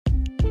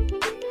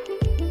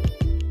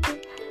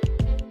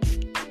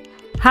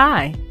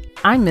Hi,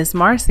 I'm Miss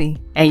Marcy,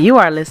 and you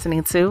are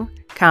listening to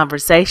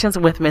Conversations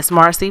with Miss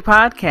Marcy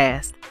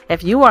podcast.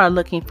 If you are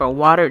looking for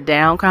watered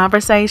down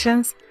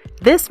conversations,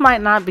 this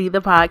might not be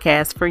the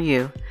podcast for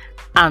you.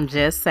 I'm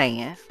just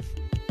saying.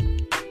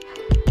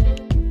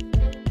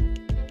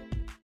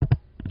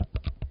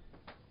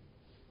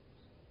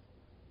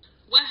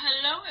 Well,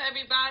 hello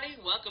everybody.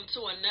 Welcome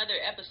to another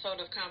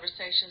episode of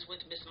Conversations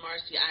with Miss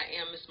Marcy.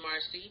 I am Miss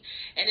Marcy,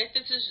 and if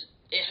this is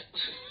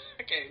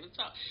okay, let's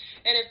talk.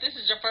 And if this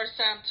is your first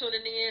time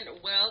tuning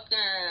in,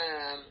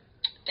 welcome.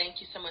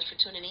 Thank you so much for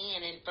tuning in,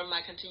 and from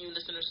my continued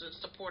listeners and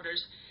supporters,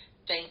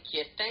 thank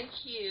you,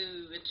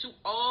 and to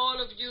all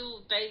of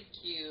you, thank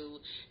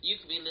you. You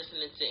could be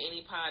listening to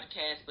any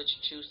podcast, but you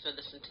choose to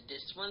listen to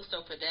this one.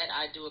 So for that,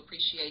 I do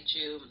appreciate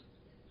you.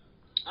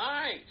 All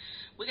right,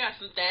 we got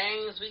some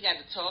things we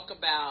got to talk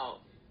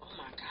about. Oh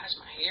my gosh,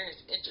 my hair is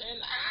itching.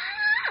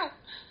 Ah!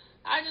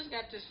 I just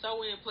got this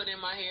sewing put in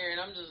my hair,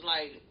 and I'm just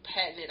like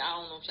patting it. I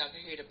don't know if y'all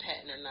can hear the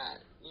patting or not.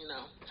 You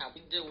know how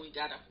we do. We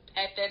gotta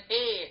pat that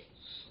head.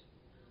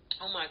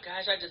 Oh my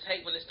gosh, I just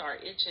hate when it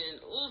start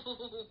itching.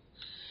 Ooh.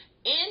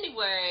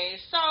 Anyway,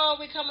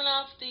 so we coming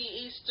off the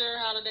Easter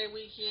holiday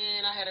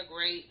weekend. I had a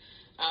great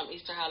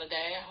Easter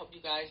holiday. I hope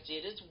you guys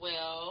did as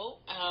well.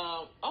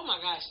 Oh my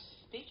gosh.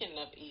 Speaking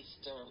of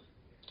Easter,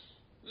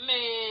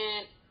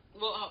 man,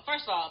 well,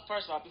 first of all,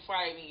 before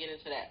I even get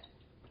into that,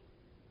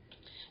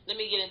 let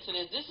me get into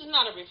this. This is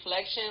not a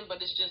reflection, but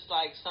it's just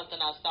like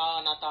something I saw,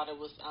 and I thought it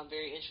was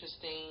very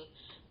interesting.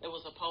 It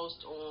was a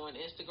post on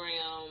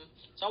Instagram,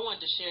 so I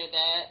wanted to share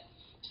that.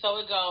 So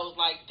it goes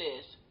like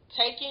this: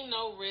 taking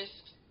no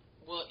risks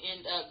will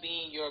end up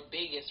being your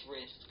biggest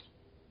risk.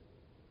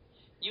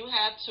 You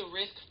have to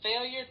risk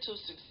failure to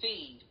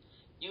succeed.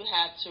 You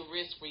have to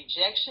risk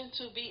rejection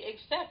to be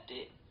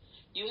accepted.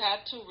 You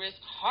have to risk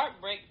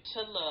heartbreak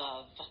to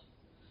love.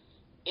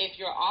 If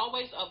you're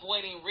always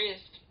avoiding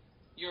risk,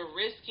 you're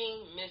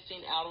risking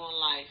missing out on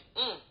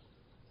life.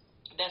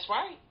 That's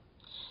right.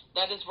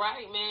 That is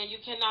right, man. You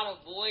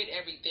cannot avoid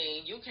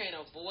everything. You can't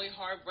avoid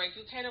heartbreak.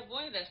 You can't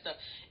avoid that stuff.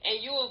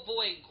 And you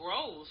avoid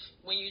growth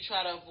when you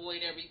try to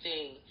avoid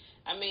everything.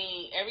 I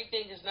mean,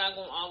 everything is not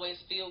going to always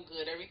feel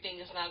good. Everything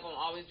is not going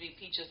to always be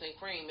peaches and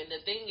cream. And the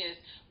thing is,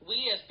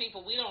 we as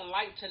people, we don't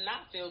like to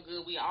not feel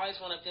good. We always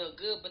want to feel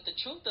good. But the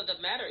truth of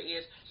the matter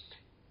is,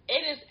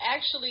 it is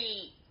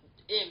actually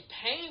in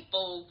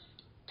painful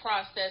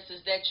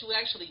processes that you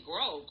actually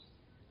grow.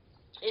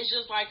 It's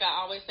just like I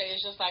always say,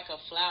 it's just like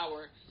a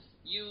flower.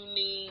 You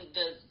need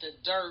the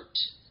dirt,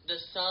 the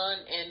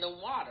sun, and the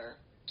water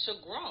to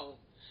grow.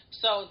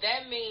 So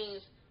that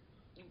means,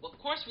 of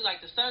course, we like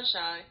the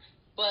sunshine,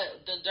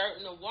 but the dirt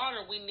and the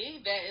water, we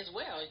need that as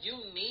well. You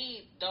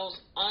need those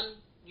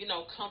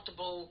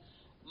comfortable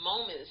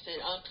moments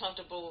and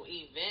uncomfortable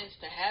events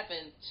to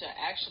happen to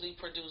actually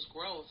produce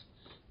growth.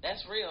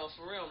 That's real,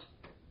 for real.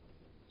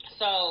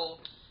 So,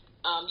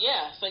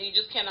 so you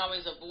just can't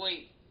always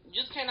avoid. You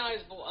just can't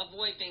always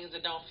avoid things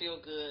that don't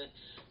feel good.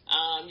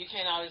 You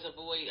can't always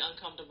avoid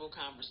uncomfortable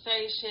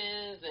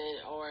conversations,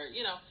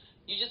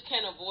 you just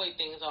can't avoid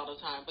things all the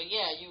time. But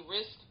yeah, you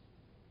risk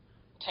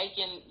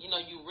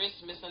you risk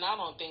missing out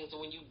on things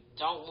when you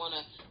don't want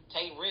to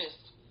take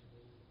risks.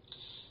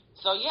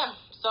 So yeah,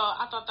 so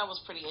I thought that was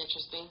pretty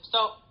interesting.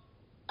 So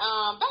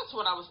back to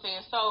what I was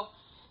saying. So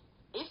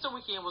Easter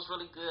weekend was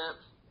really good.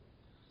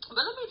 But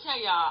let me tell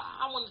y'all,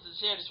 I wanted to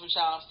share this with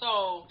y'all.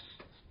 So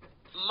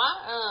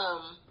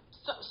my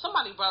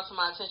somebody brought to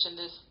my attention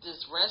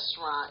this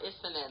restaurant. It's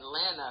in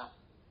Atlanta.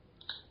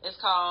 It's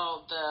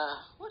called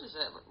what is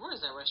that? What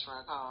is that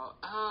restaurant called?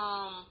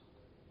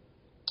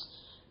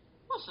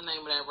 What's the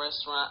name of that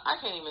restaurant? I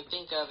can't even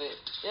think of it.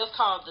 It's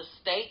called the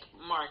Steak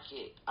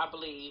Market, I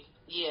believe.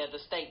 Yeah,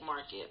 the Steak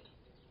Market.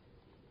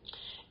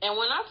 And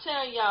when I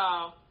tell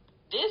y'all,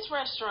 this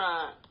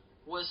restaurant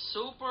was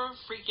super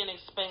freaking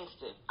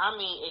expensive. I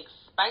mean,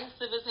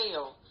 expensive as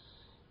hell.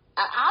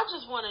 I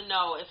just want to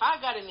know if I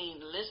got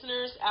any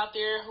listeners out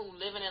there who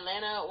live in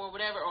Atlanta or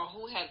whatever, or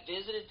who have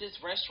visited this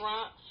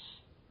restaurant.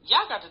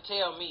 Y'all got to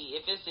tell me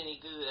if it's any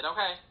good,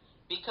 okay?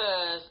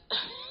 Because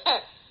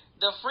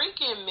the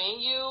freaking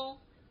menu,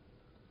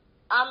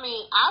 I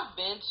mean, I've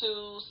been to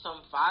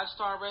some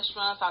five-star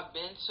restaurants. I've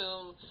been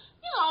to,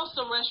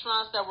 some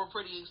restaurants that were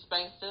pretty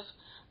expensive.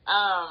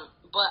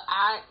 But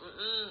I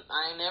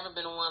ain't never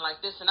been to one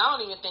like this, and I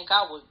don't even think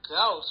I would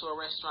go to a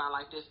restaurant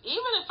like this.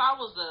 Even if I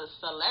was a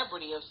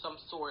celebrity of some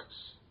sort,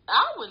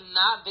 I would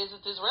not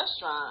visit this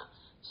restaurant.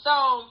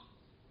 So,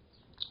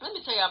 let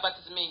me tell you about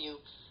this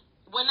menu.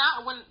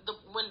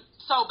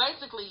 So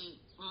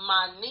basically,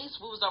 my niece,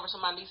 we was over to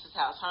my niece's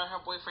house. Her and her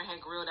boyfriend had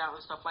grilled out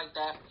and stuff like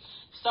that.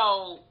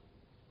 So,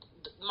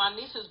 my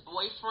niece's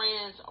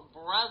boyfriend's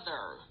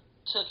brother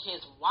took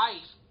his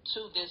wife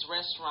to this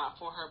restaurant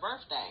for her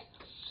birthday.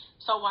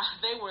 So while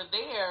they were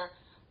there,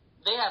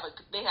 they had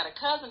a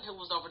cousin who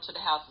was over to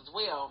the house as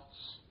well,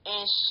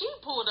 and she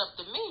pulled up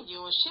the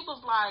menu and she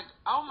was like,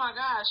 "Oh my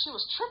gosh!" She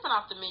was tripping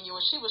off the menu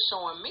and she was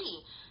showing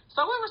me.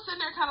 So we were sitting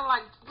there kind of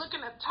like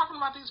talking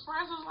about these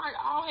prices, like,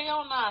 oh,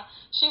 hell nah.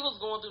 She was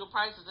going through the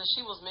prices, and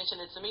she was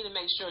mentioning it to me to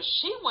make sure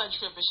she wasn't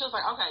tripping. She was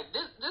like, okay,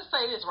 this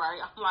say this,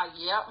 right? I'm like,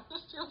 yep.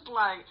 She was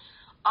like,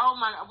 oh,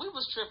 my God. We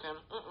was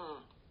tripping.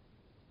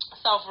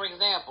 So, for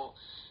example,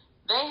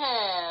 they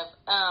have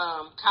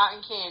cotton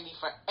candy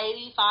for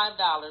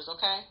 $85,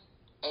 okay?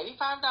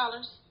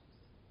 $85.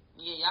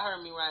 Yeah, y'all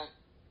heard me right.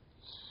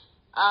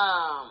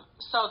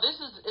 So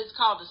it's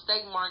called the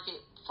Steak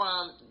Market.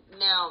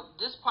 Now,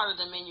 this part of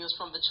the menu is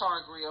from the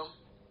Char Grill.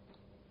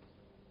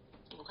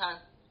 Okay.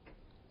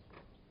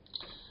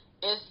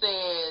 It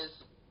says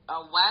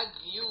a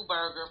Wagyu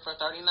burger for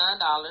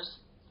 $39,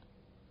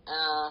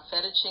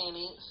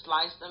 fettuccine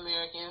sliced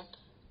American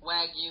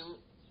Wagyu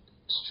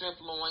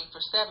strip loin for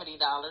 $70.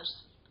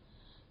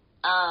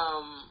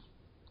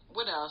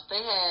 What else?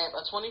 They have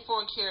a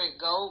 24 karat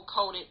gold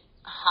coated,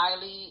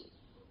 highly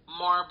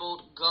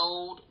marbled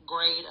gold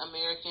grade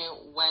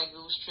American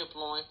Wagyu strip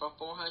loin for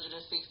 $460.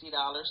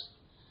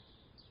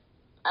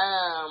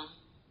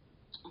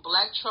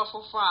 Black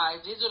truffle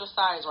fries. These are the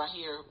sides right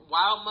here.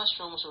 Wild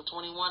mushrooms for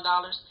 $21.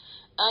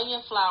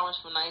 Onion flowers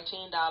for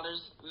 $19.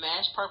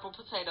 Mashed purple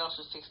potatoes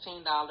for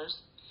 $16.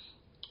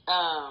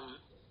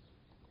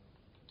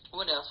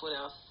 What else?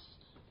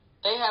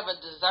 They have a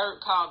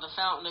dessert called the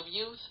Fountain of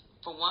Youth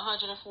for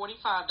 $145.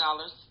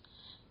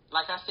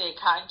 Like I said,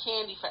 cotton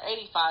candy for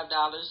 $85.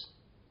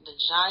 The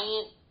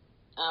giant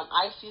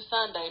icy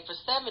sundae for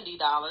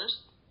 $70.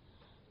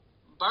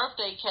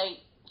 Birthday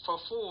cake for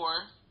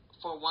 $4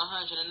 for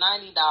 $190.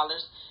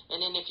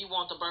 And then if you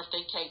want the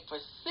birthday cake for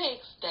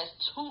 $6, that's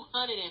 $255.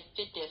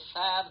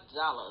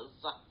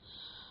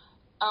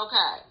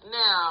 Okay,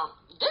 now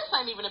this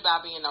ain't even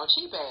about being no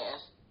cheap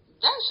ass.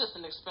 That's just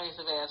an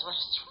expensive ass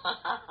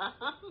restaurant.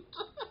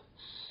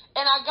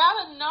 And I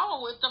gotta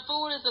know if the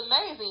food is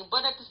amazing,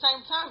 but at the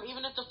same time,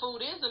 even if the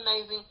food is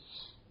amazing,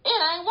 it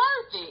ain't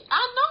worth it.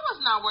 I know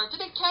it's not worth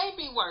it. It can't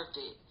be worth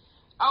it.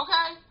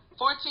 Okay?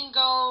 14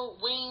 gold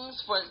wings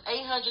for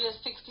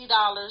 $860.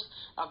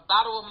 A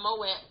bottle of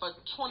Moet for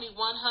 $2,100.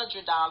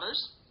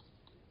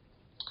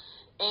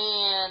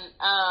 And,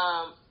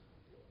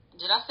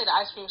 did I say the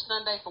ice cream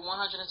sundae for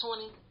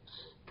 $120?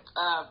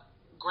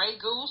 Grey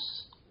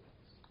Goose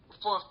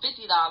for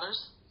 $50.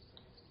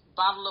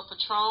 Bottle of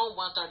Patron,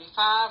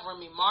 $135.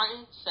 Remy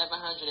Martin,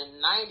 $790.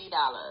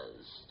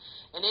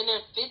 And then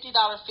there's $50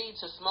 fee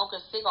to smoke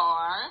a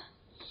cigar.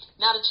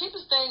 Now, the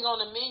cheapest thing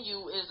on the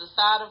menu is a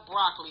side of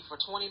broccoli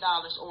for $20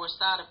 or a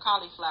side of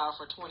cauliflower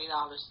for $20.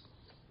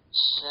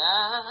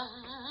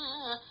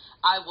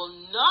 I will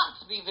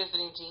not be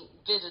visiting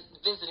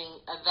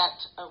that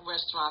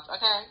restaurant,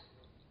 okay?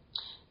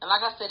 And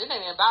like I said, it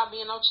ain't about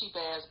being no cheap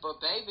ass,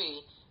 but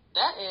baby,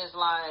 that is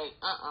like,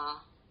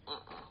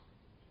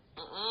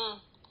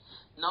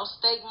 no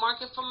Steak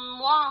Market for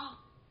moi.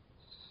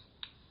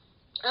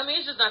 I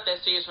mean, it's just not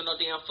that serious for no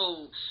damn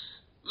food.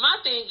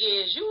 My thing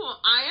is,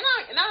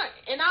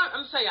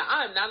 I'm saying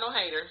I'm not no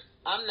hater.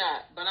 I'm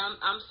not, but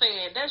I'm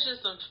saying that's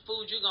just some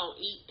food you gonna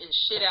eat and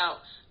shit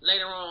out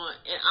later on.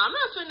 And I'm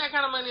not spending that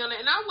kind of money on that.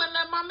 And I wouldn't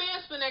let my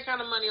man spend that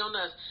kind of money on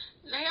us.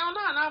 Hell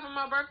no, not for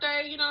my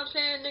birthday. You know what I'm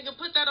saying, nigga?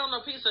 Put that on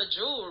a piece of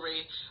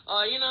jewelry,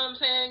 or you know what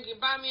I'm saying,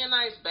 buy me a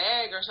nice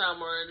bag or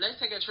something, or let's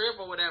take a trip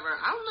or whatever.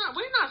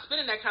 We're not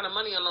spending that kind of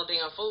money on no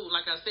damn food.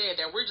 Like I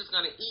said, that we're just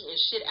gonna eat and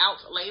shit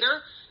out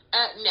later.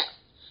 No.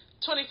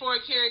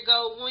 24 karat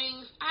gold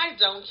wings, I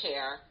don't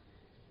care.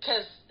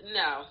 Because,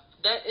 no,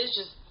 that is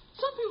just,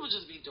 some people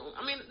just be doing,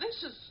 I mean, that's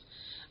just,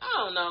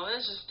 I don't know,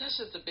 that's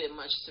just a bit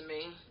much to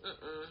me.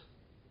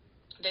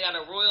 They got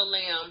a royal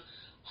lamb,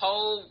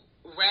 whole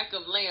rack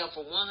of lamb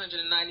for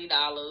 $190.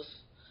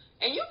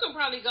 And you can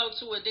probably go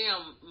to a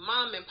damn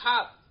mom and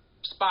pop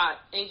spot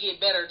and get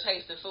better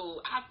tasting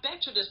food. I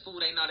bet you this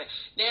food ain't all that.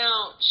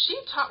 Now,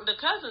 the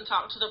cousin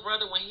talked to the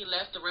brother when he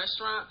left the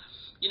restaurant.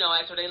 You know,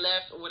 after they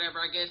left or whatever,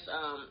 I guess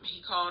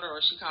he called her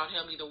or she called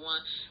him, either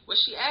one. But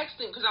she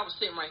asked him, because I was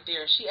sitting right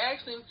there, she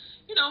asked him,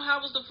 you know, how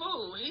was the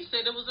food? He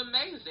said it was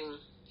amazing.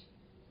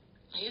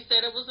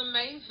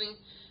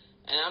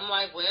 And I'm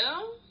like,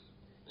 well,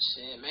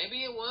 shit,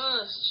 maybe it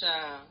was,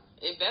 child.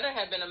 It better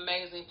have been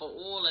amazing for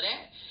all of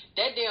that.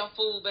 That damn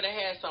food better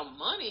have some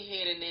money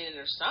hidden in it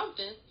or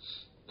something.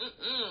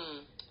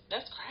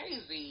 That's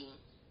crazy.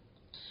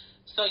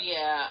 So,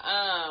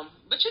 yeah,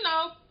 but, you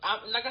know,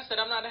 like I said,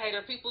 I'm not a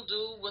hater. People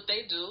do what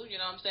they do, you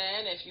know what I'm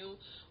saying? If you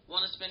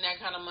want to spend that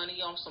kind of money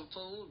on some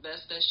food,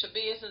 that's your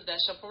business,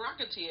 that's your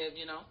prerogative,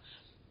 you know.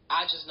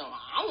 I just know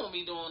I won't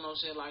be doing no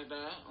shit like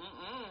that.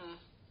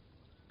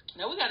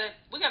 Now, we got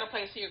a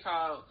place here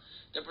called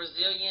the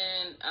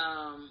Brazilian,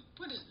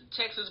 what is it,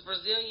 Texas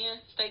Brazilian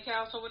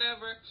Steakhouse or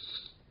whatever.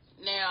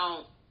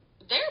 Now,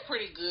 they're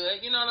pretty good,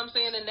 you know what I'm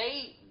saying? And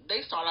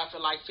they start off at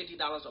like $50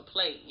 a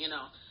plate, you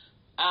know.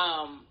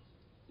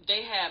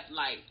 They have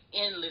like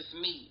endless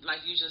meat.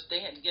 Like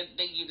they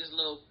give this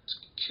little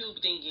cube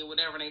thingy or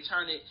whatever, and they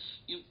turn it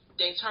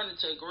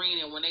to green,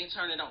 and when you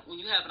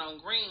have it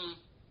on green,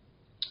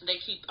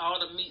 they keep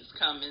all the meats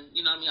coming.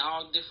 You know what I mean?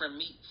 All different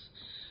meats.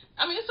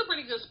 I mean, it's a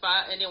pretty good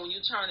spot. And then when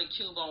you turn the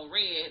cube on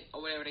red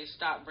or whatever, they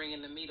stop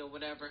bringing the meat or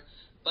whatever.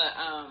 But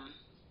I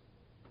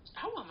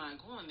wouldn't mind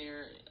going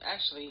there.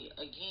 Actually,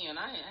 again,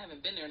 I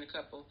haven't been there in a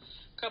couple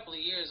of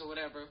years or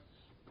whatever.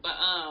 But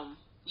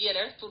yeah,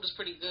 their food is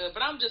pretty good.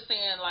 But I'm just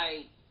saying,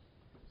 like,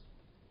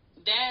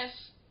 that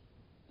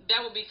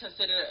would be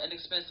considered an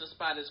expensive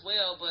spot as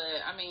well.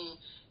 But I mean,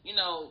 you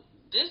know,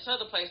 this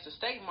other place, the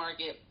steak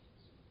market,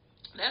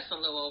 that's a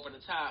little over the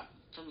top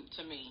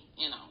to me,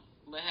 you know.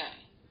 But hey,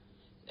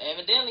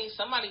 evidently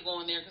somebody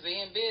going there because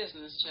they in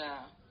business,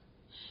 child.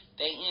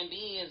 They in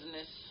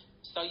business.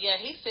 So yeah,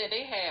 he said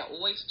they had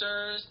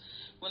oysters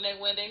when they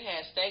went. They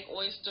had steak,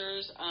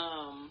 oysters.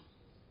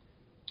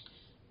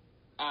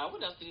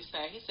 What else did he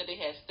say? He said they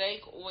had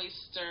steak,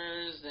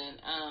 oysters, and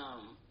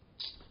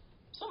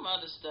some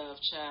other stuff,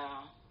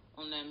 child,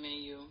 on that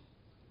menu.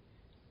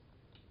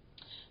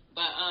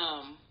 But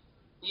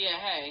yeah,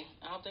 hey,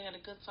 I hope they had a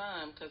good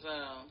time because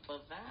for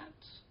that.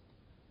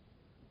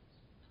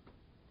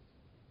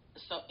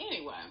 So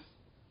anyway,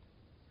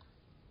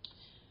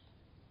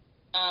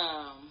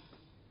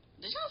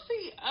 did y'all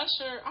see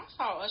Usher? I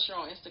saw Usher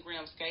on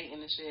Instagram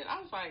skating and shit.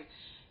 I was like,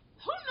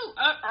 who knew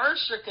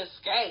Usher could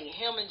skate?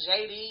 Him and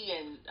JD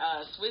and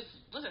Swiss,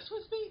 was it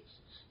Swiss Beats?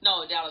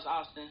 No, Dallas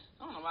Austin.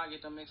 I don't know why I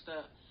get them mixed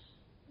up.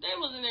 They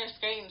was in there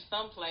skating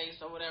someplace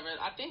or whatever.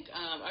 I think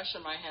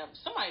Usher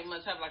somebody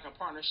must have like a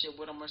partnership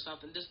with him or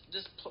something.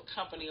 This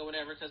company or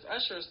whatever. Because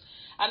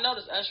I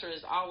noticed Usher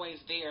is always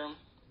there.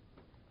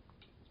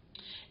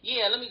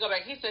 Yeah, let me go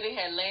back. He said they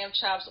had lamb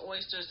chops,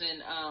 oysters,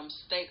 and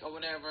steak or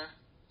whatever.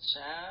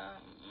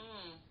 Child,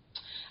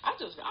 I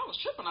was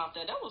tripping off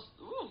that. That was,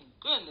 ooh,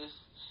 goodness.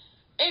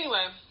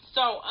 Anyway,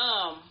 so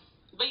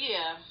but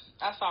yeah,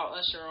 I saw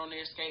Usher on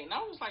there skating. I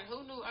was like,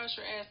 who knew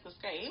Usher asked to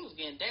skate? He was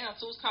getting down.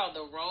 So it was called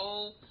the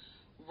Roll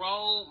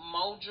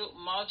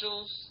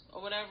Modules or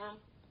whatever.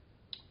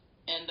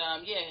 And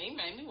yeah, he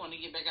made me want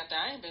to get back out there.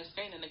 I ain't been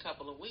skating in a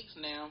couple of weeks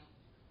now.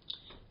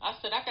 I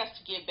said I got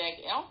to get back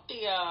out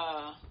the.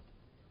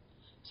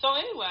 So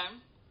anyway,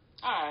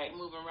 all right,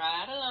 moving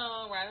right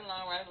along.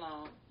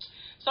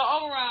 So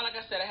overall, like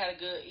I said, I had a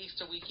good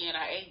Easter weekend.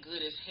 I ate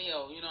good as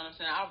hell. You know what I'm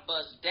saying? I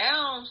bust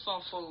down some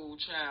food,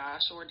 child.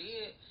 I sure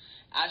did.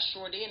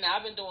 Now,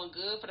 I've been doing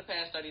good for the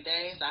past 30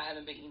 days. I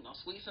haven't been eating no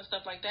sweets and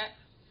stuff like that.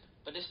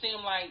 But it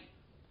seemed like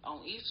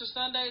on Easter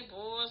Sunday,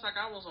 boys, like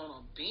I was on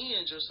a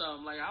binge or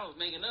something. Like I was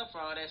making up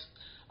for all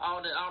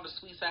the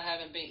sweets I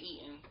haven't been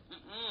eating.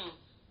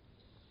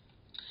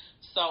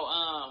 So,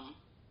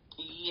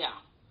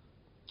 yeah.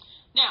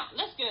 Now,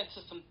 let's get into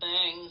some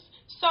things.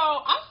 So,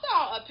 I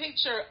saw a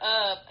picture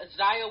of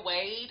Zaya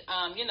Wade.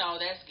 You know,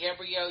 that's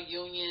Gabrielle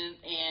Union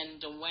and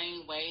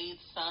Dwayne Wade's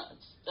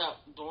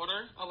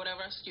daughter, or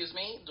whatever.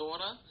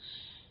 Daughter.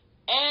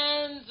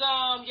 And,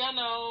 you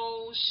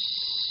know,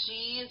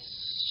 she's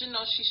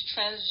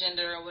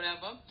transgender or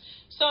whatever.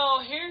 So,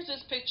 here's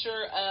this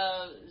picture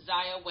of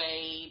Zaya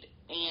Wade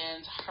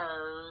and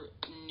her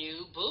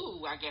new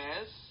boo, I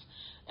guess.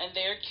 And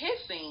they're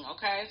kissing,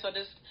 okay? So,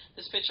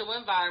 this picture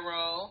went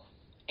viral.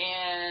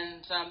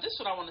 And this is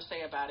what I want to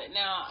say about it.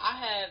 Now, I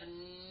have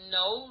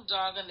no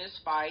dog in this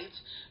fight.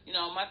 You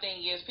know, my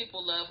thing is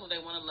people love who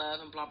they want to love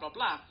and blah, blah,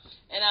 blah.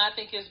 And I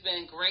think it's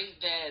been great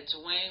that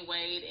Dwayne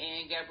Wade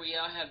and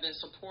Gabrielle have been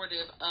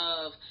supportive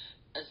of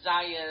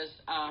Zaya's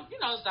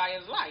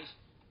life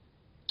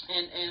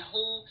and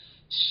who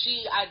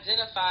she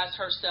identifies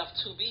herself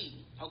to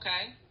be,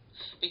 okay?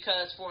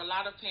 Because for a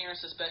lot of parents,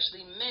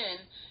 especially men,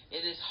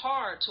 it is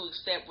hard to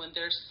accept when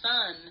their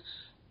son,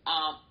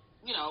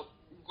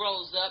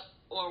 grows up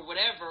or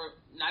whatever,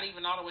 not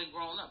even all the way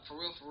grown up,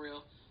 for real.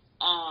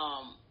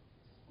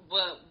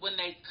 But when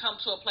they come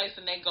to a place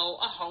and they go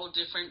a whole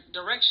different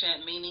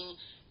direction, meaning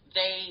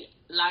they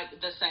like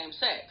the same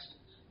sex.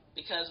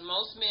 Because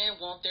most men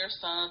want their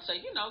son to,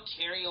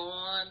 carry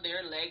on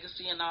their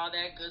legacy and all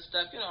that good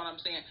stuff, you know what I'm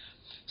saying?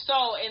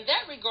 So in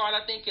that regard,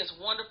 I think it's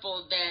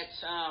wonderful that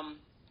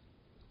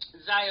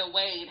Zaya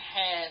Wade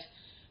has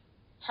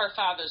her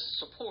father's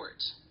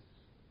support.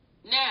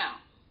 Now,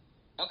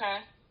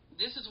 okay,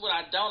 this is what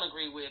I don't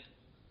agree with.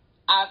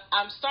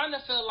 I'm starting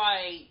to feel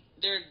like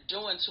they're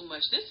doing too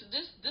much. This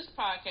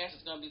podcast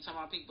is going to be talking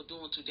about people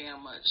doing too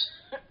damn much.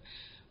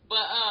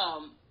 But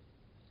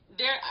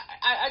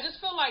I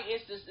just feel like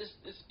it's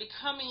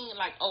becoming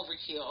like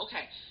overkill.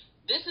 Okay,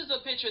 this is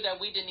a picture that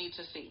we didn't need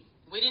to see.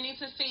 We didn't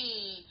need to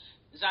see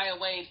Zaya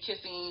Wade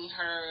kissing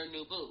her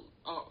new boo.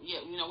 Oh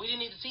yeah, we didn't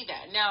need to see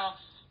that. Now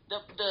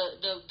the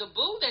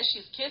boo that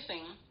she's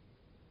kissing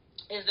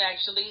is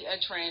actually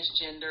a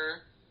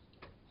transgender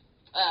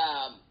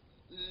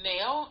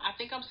male. I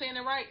think I'm saying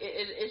it right.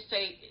 It's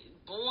a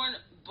born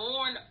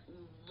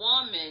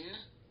woman,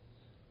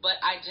 but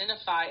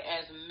identify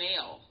as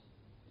male.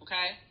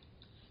 Okay,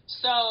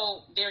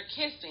 so they're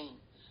kissing.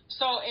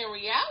 So in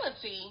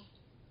reality,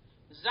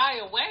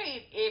 Zaya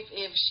Wade,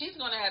 if she's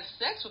going to have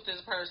sex with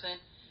this person,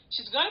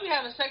 she's going to be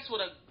having sex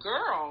with a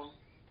girl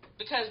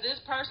because this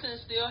person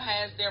still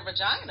has their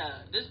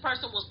vagina. This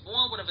person was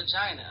born with a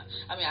vagina.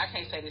 I mean, I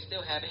can't say they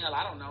still have it. Hell,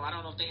 I don't know. I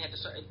don't know if they had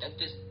this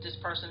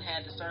person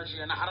had the surgery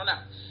or not. I don't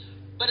know.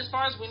 But as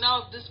far as we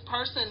know, this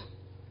person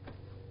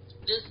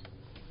is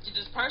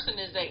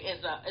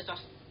a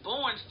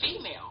born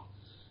female.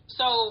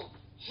 So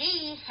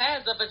he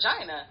has a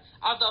vagina,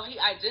 although he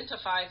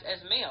identifies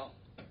as male.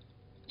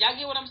 Y'all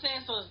get what I'm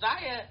saying? So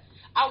Zaya,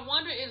 I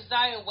wonder if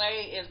Zaya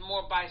Wade is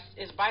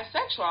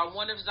bisexual. I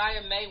wonder if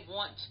Zaya may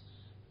want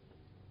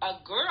a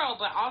girl,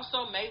 but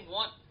also may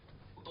want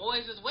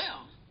boys as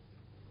well.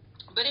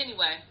 But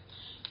anyway,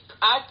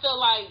 I feel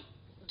like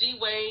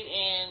D Wade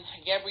and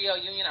Gabrielle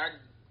Union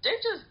they're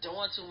just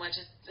doing too much.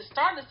 It's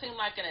starting to seem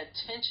like an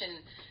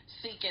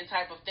attention-seeking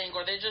type of thing,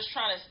 or they're just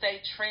trying to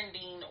stay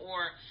trending,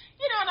 or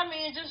you know what I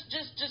mean, just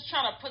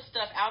trying to put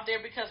stuff out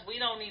there, because we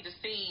don't need to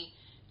see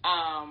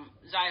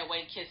Zaya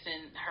Wade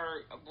kissing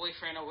her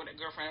boyfriend or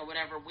girlfriend or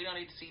whatever. We don't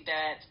need to see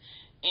that,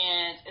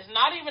 and it's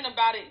not even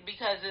about it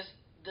because it's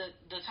the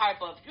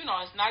type of,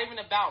 it's not even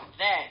about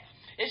that.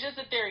 It's just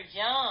that they're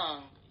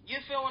young. You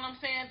feel what I'm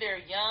saying?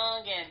 They're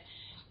young, and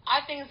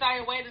I think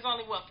Zaya Wade is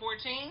only, 14?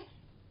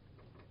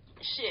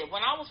 Shit, when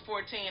I was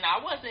 14,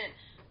 I wasn't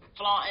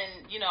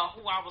flaunting,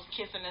 who I was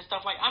kissing and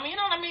stuff like, you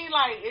know what I mean?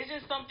 Like, it's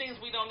just some things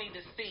we don't need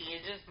to see.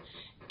 It just,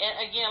 and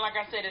again, like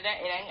I said, it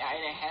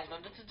has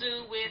nothing to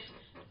do with,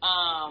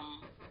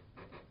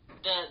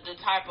 the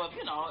type of,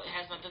 it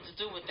has nothing to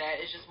do with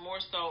that. It's just more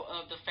so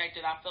of the fact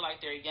that I feel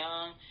like they're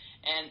young,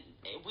 and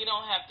we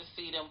don't have to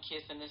see them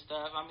kissing and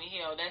stuff. I mean,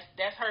 hell, that's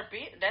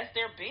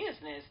their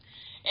business.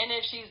 And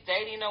if she's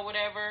dating or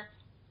whatever,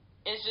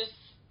 it's just,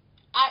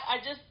 I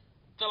just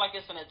feel like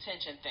it's an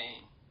attention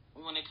thing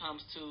when it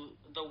comes to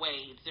the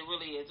Wades. It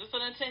really is. It's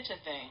an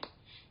attention thing.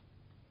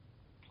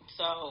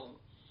 So,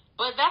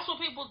 but that's what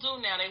people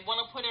do now. They want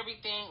to put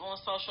everything on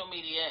social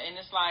media, and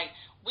it's like,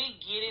 we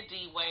get it,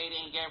 D Wade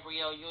and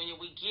Gabrielle Union.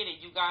 We get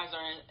it. You guys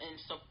are in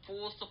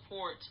full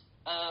support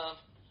of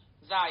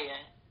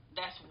Zaya.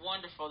 That's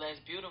wonderful.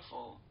 That's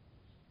beautiful.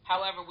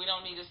 However, we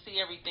don't need to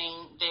see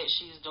everything that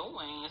she's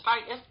doing. It's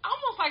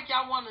almost like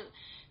y'all want to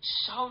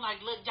show, like,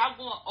 look, y'all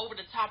going over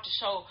the top to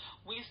show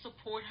we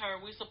support her.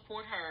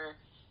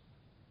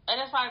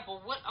 And it's like,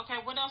 well, what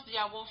else do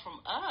y'all want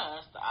from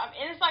us?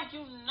 And it's like,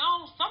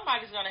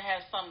 somebody's going to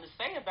have something to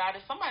say about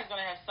it. Somebody's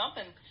going to have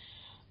something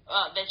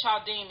that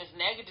y'all deem as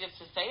negative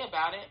to say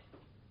about it.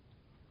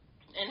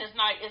 And it's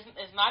not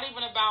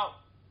even about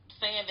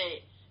saying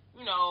that,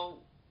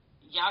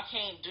 y'all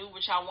can't do what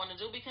y'all want to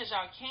do, because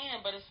y'all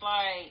can, but it's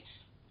like,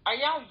 are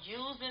y'all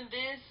using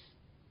this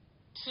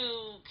to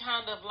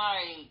kind of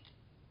like,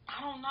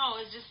 I don't know,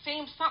 it just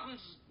seems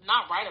something's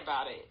not right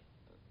about it.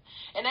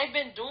 And they've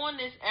been doing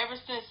this ever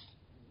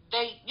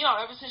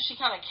since she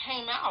kind of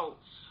came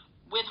out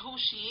with who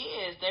she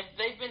is.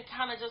 They've been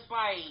kind of just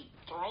like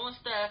throwing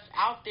stuff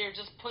out there,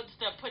 just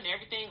putting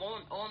everything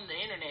on the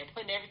internet,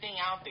 putting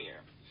everything out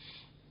there.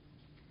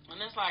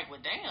 And it's like, well,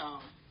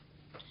 damn.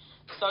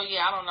 So,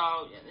 yeah, I don't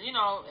know,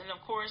 and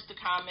of course the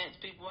comments,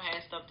 people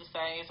had stuff to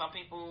say. Some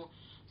people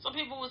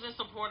was in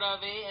support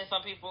of it, and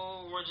some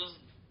people were just,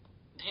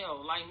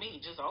 hell, like me,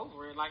 just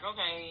over it. Like,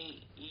 okay,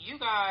 you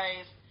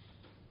guys,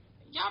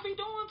 y'all be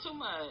doing too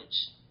much.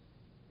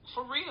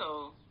 For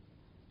real.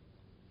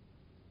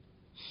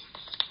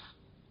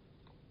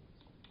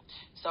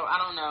 So, I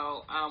don't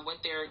know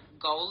what their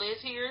goal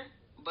is here,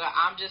 but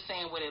I'm just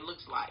saying what it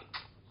looks like,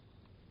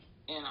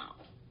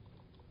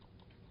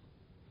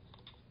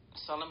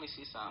 So let me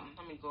see something.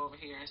 Let me go over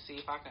here and see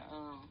if I can,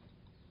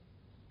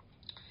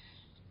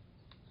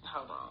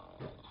 hold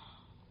on.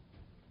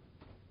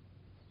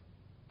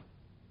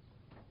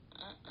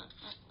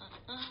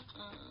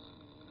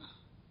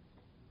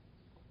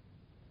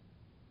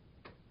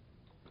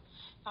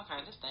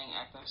 Okay, this thing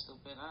acting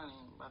stupid. I ain't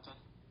even about to.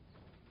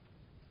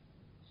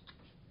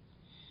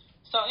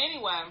 So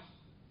anyway,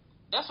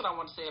 that's what I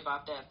want to say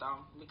about that,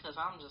 though, because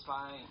I'm just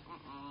like,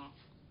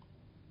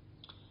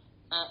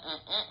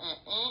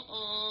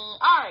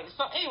 Alright,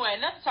 so anyway,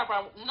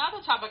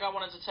 another topic I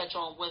wanted to touch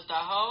on was the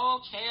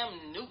whole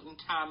Cam Newton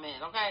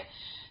comment, okay?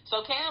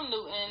 So Cam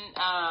Newton,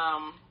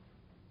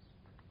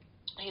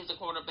 he's a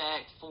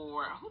quarterback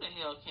for, who the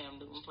hell Cam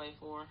Newton play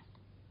for?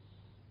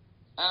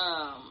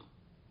 I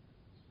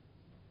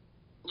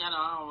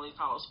don't really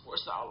follow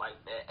sports all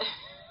like that.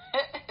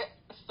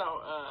 So,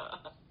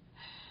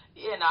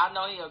 I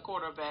know he's a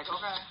quarterback,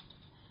 okay?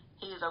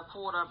 He's a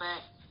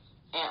quarterback.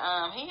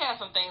 And he had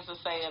some things to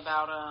say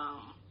about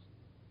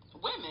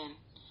women.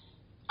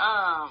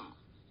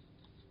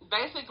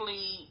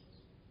 Basically,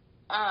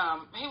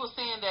 he was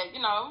saying that,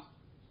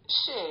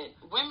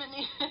 women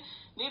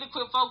need to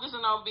quit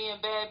focusing on being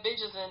bad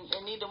bitches and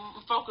need to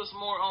focus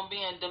more on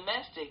being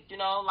domestic,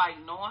 like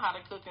knowing how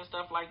to cook and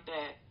stuff like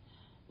that.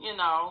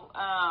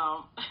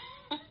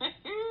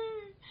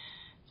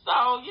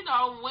 So,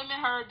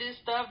 women heard this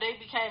stuff, they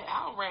became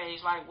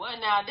outraged. Like, what?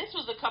 Now, this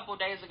was a couple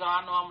days ago.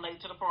 I know I'm late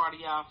to the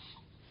party, y'all.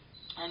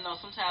 I know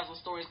sometimes when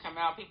stories come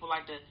out, people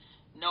like to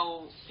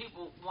know,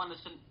 people like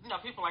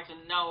to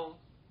know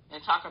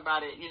and talk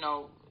about it,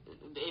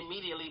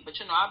 immediately, but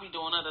I'll be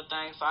doing other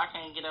things, so I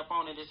can't get up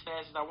on it as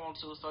fast as I want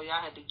to. So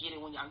y'all have to get it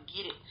when y'all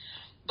get it.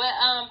 But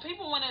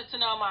people wanted to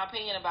know my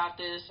opinion about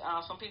this.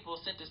 Some people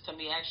sent this to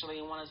me actually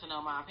and wanted to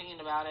know my opinion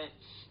about it.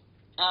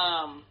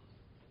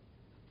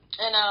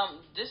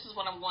 This is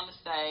what I'm going to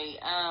say.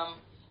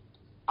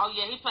 Oh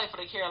yeah, he played for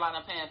the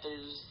Carolina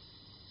Panthers.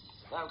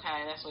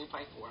 Okay, that's what he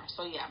played for.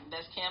 So yeah,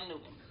 that's Cam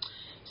Newton.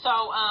 So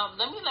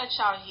let me let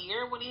y'all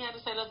hear what he had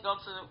to say. Let's go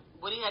to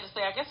what he had to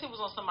say. I guess he was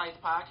on somebody's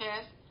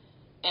podcast,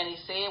 and he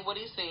said what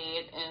he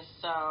said. And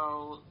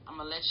so I'm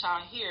gonna let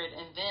y'all hear it,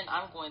 and then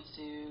I'm going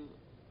to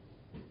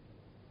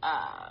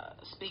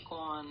speak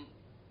on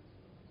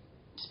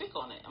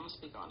it. I'm gonna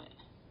speak on it.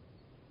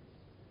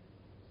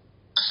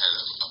 I had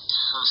a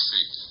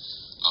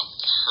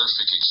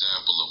perfect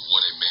example of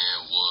what a man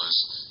was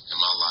in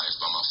my life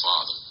by my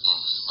father.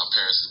 My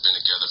parents have been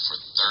together for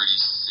 36,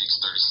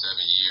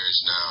 37 years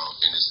now,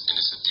 and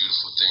it's a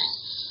beautiful thing.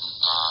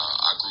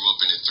 I grew up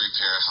in a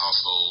 3-parent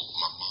household,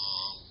 my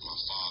mom, my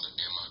father,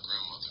 and my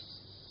grandmother.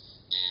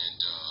 And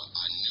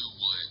I knew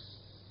what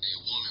a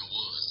woman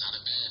was, not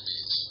a bad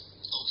bitch.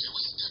 Okay,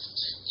 what's the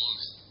difference? A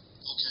woman.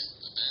 Okay,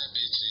 a bad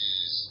bitch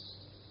is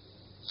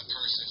a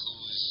person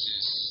who's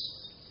just,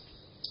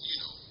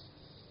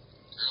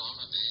 girl,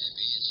 I'm a bad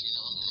bitch,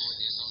 I'm doing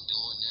this, I'm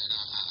doing that.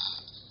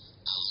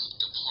 I look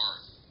the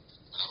part,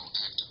 but I don't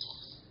act the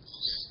part.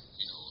 Okay,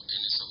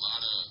 and it's a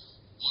lot of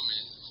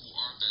women who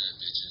are bad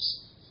bitches,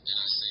 and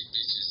I say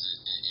bitches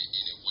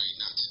in a way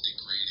not to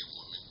degrade a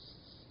woman,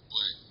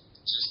 but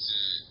just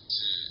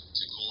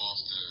to go off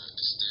the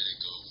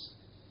aesthetic of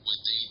what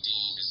they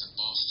deem as a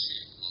boss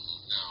chick.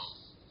 Now,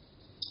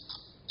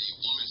 a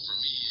woman for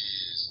me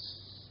is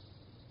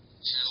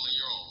handling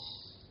your own,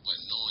 but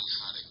knowing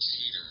how to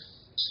cater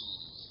to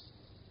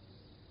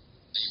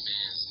a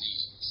man's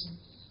needs,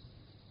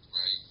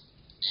 right?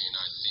 And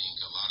I think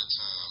a lot of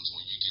times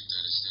when you get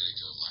that aesthetic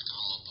of like,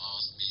 I'm a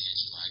boss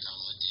bitch, like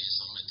I'm a this,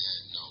 I'm a that,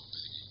 no,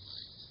 baby,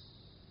 like,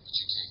 but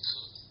you can't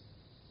cook.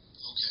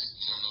 Okay,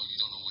 you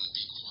don't know when to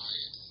be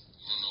quiet.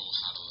 You don't know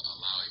how to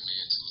allow a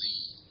man to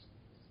lead.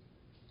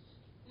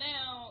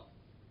 Now,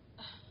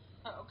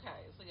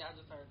 okay, so y'all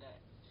just heard that.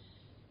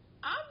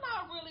 I'm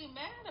not really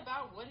mad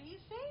about what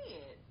he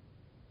said.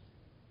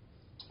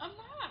 I'm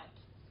not.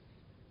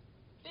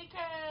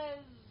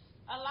 Because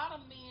a lot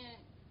of men,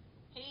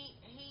 he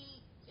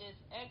is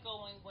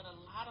echoing what a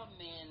lot of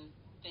men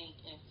think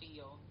and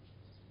feel.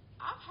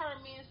 I've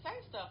heard men say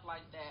stuff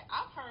like that.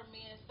 I've heard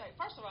men say,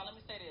 first of all, let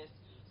me say this.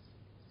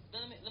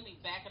 Let me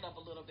back it up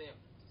a little bit.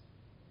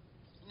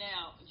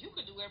 Now, you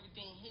could do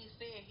everything he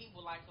said he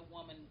would like a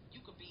woman.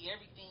 You could be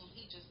everything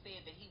he just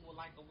said that he would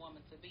like a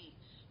woman to be.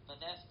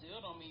 But that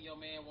still don't mean your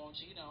man won't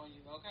cheat on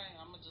you, okay?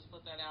 I'm going to just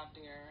put that out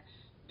there.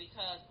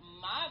 Because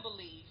my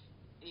belief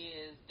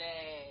is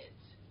that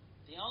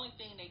the only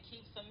thing that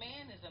keeps a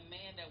man is a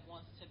man that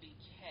wants to be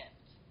kept.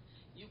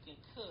 You can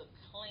cook,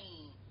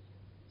 clean,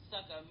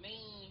 suck a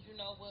mean, you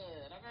know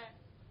what, okay?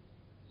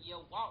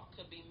 Your walk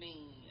could be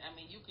mean. I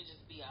mean, you could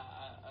just be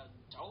a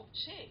dope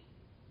chick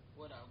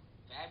with a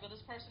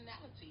fabulous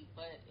personality,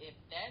 but if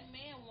that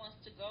man wants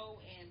to go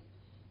and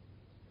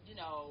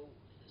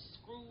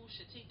screw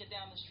Shatika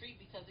down the street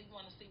because he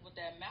want to see what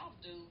that mouth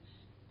do,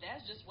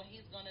 that's just what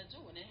he's gonna do,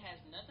 and it has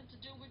nothing to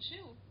do with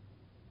you.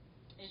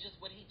 It's just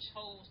what he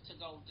chose to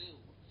go do.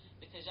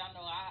 Because y'all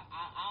know I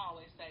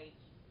always say,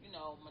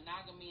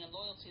 monogamy and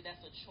loyalty,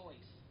 that's a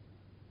choice.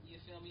 You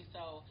feel me?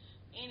 So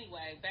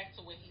anyway, back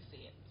to what he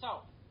said.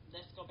 So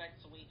let's go back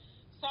to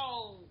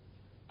all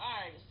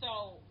right,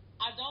 so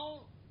I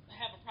don't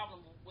have a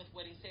problem with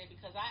what he said,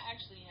 because I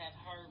actually have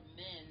heard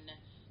men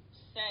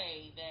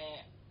say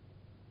that,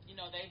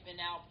 they've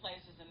been out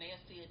places and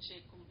they'll see a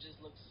chick who just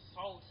looks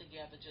so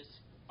together,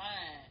 just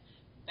fine,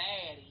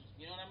 baddie,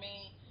 you know what I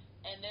mean?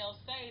 And they'll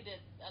say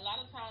that a lot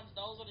of times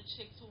those are the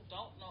chicks who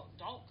don't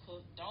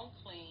cook, don't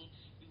clean.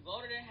 You go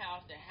to their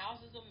house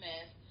is a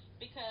mess,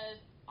 because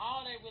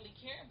all they really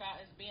care about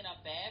is being a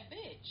bad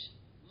bitch,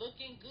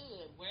 looking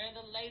good, wearing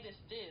the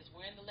latest this,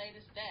 wearing the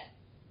latest that.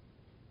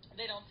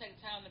 They don't take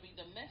time to be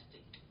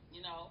domestic,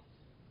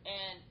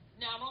 And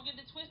now, don't get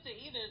it twisted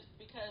either,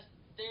 because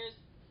there's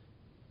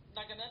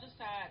like another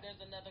side,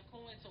 there's another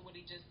coin to what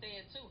he just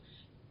said too,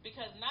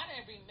 because not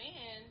every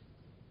man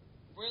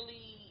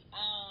really,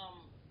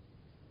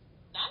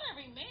 not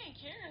every man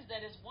cares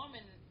that his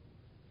woman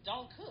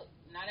don't cook.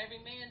 Not every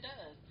man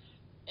does.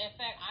 In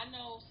fact, I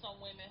know some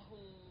women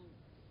who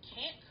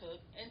can't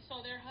cook, and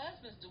so their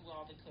husbands do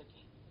all the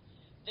cooking.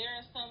 There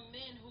are some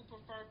men who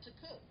prefer to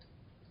cook.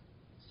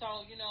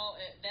 So,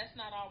 that's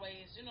not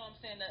always, what I'm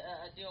saying,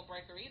 a deal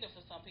breaker either for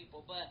some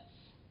people. But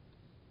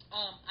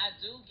I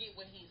do get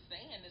what he's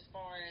saying as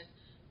far as,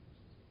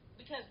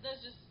 because let's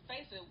just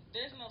face it,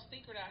 there's no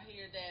secret out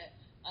here that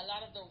a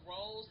lot of the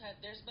roles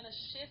there's been a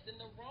shift in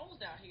the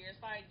roles out here. It's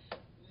like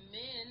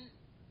men,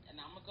 and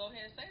I'm going to go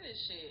ahead and say this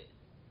shit,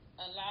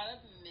 a lot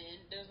of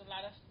men, there's a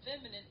lot of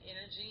feminine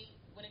energy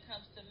when it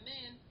comes to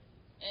men,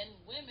 and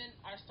women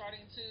are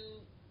starting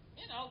to,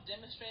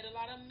 demonstrate a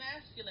lot of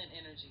masculine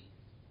energy.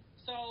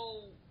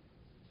 So,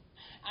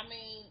 I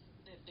mean,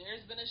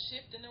 there's been a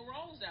shift in the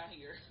roles out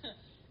here.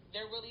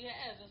 There really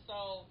has. And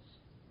so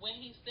when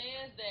he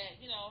says that,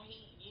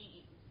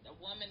 a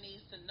woman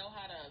needs to know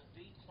how to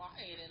be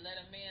quiet and let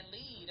a man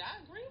lead, I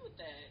agree with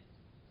that.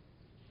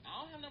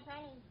 I don't have no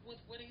problem with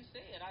what he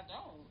said. I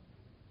don't.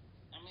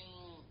 I mean,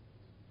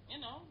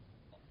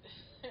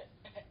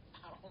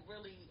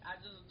 I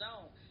just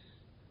don't.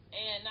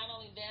 And not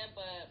only that,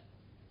 but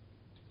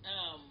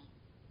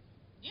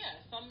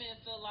yeah, some men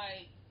feel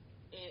like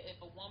if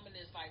a woman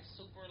is like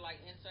super like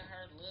into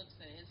her looks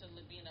and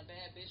into being a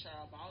bad bitch or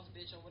a boss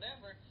bitch or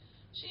whatever,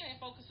 she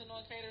ain't focusing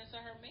on catering to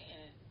her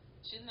man.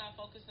 She's not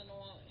focusing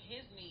on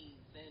his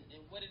needs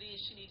and what it is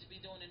she needs to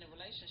be doing in the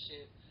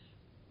relationship.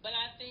 But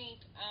I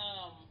think,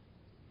 I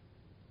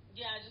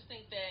just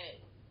think that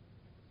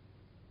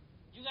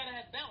you gotta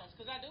have balance,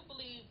 because I do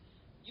believe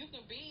you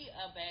can be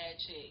a bad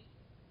chick,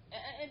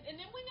 and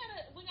then we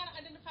gotta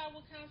identify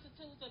what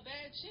constitutes a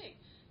bad chick.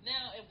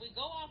 Now, if we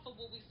go off of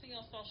what we see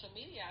on social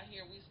media out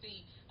here, we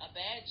see a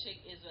bad chick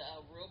is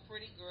a real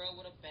pretty girl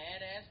with a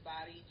badass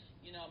body,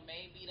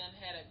 maybe done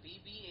had a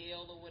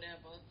BBL or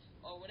whatever,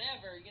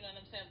 you know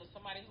what I'm saying? But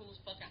somebody whose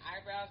fucking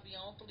eyebrows be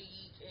on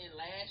fleek and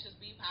lashes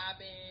be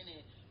popping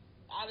and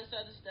all this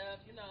other stuff,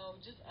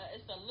 just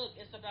it's a look.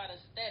 It's about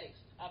aesthetics.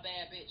 A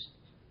bad bitch.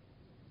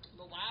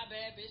 But why a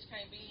bad bitch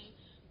can't be,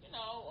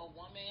 a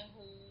woman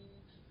who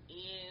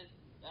is,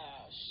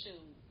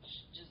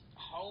 just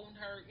holding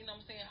her,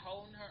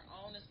 holding her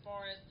own as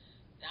far as,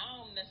 I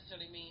don't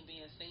necessarily mean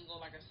being single,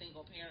 like a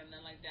single parent or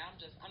nothing like that.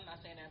 I'm not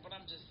saying that, but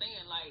I'm just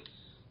saying, like,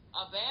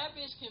 a bad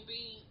bitch can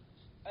be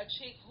a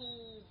chick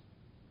who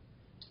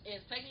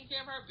is taking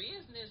care of her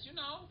business,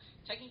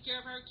 taking care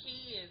of her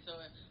kids,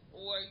 or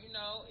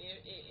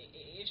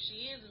if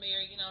she is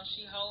married,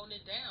 she holding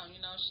it down,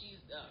 she's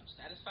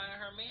satisfying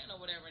her man or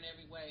whatever in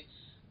every way.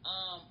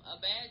 A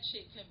bad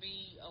chick can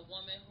be a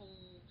woman who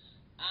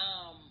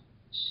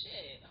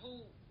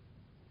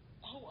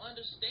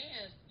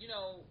understands,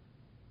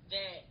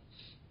 that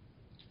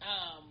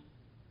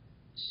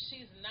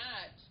she's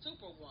not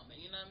superwoman.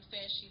 You know what I'm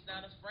saying? She's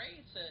not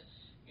afraid to,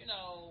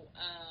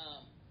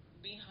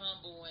 be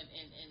humble and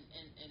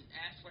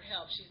ask for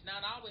help. She's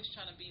not always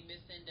trying to be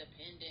Miss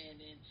Independent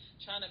and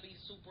trying to be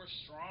super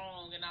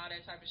strong and all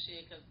that type of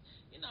shit. Because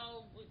ain't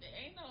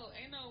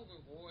no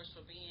rewards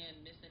for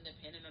being Miss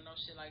Independent or no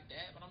shit like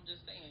that. But I'm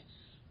just saying.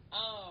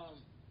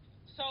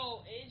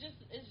 So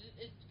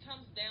it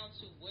comes down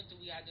to, what do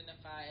we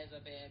identify as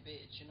a bad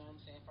bitch? You know what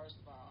I'm saying? First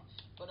of all,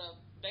 but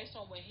based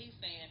on what he's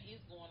saying,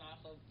 he's going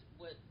off of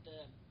what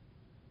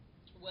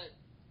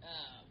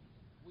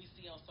we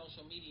see on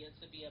social media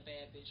to be a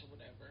bad bitch or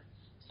whatever.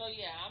 So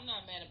yeah, I'm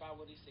not mad about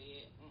what he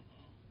said.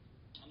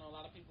 I know a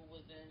lot of people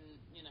was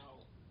in a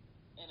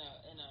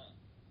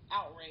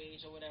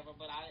outrage or whatever,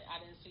 but I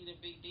didn't see the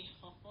big deal.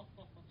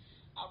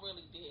 I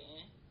really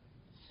didn't.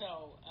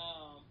 So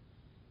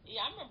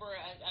yeah, I remember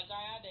a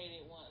guy I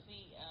dated once.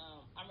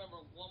 I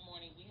remember one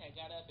morning we had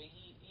got up and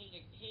he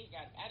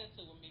got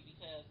attitude with me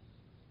because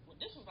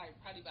this was like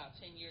probably about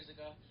 10 years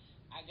ago.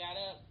 I got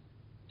up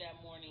that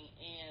morning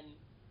and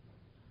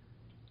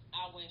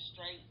I went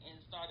straight and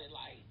started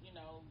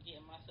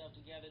getting myself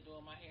together,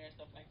 doing my hair and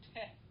stuff like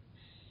that.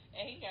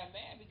 And he got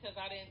mad because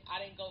I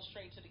didn't go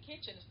straight to the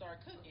kitchen and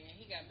start cooking. And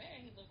he got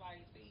mad. He was like,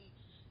 "See,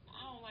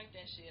 I don't like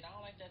that shit. I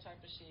don't like that type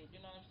of shit.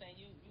 You know what I'm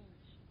saying? You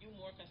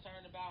more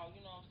concerned about,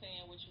 you know what I'm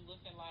saying, what you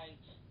looking like,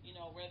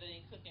 rather than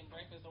cooking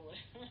breakfast or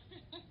whatever."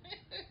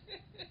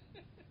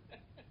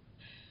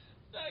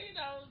 So,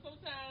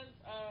 sometimes,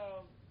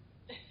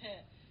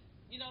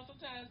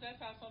 sometimes that's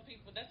how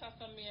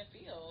some men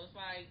feel. It's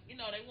like,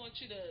 they want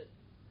you to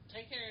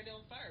take care of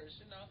them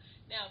first,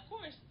 Now, of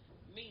course,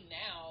 me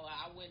now,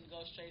 I wouldn't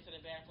go straight to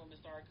the bathroom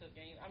and start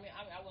cooking. I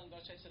wouldn't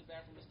go straight to the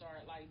bathroom and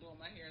start, doing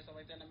my hair and stuff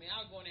like that.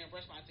 I'll go in there and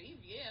brush my teeth,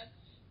 yeah.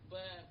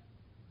 But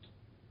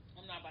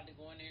I'm not about to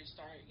go in there and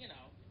start,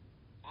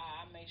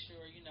 I make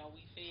sure,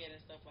 we fed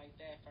and stuff like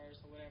that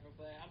first or whatever.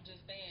 But I'm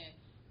just saying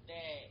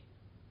that,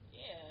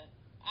 yeah,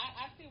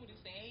 I see what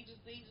he's saying.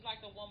 He's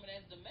like a woman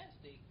that's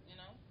domestic,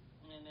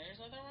 and there's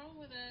nothing wrong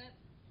with that.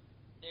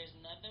 There's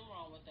nothing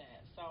wrong with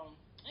that. So,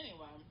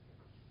 anyway,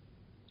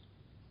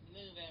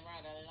 moving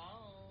right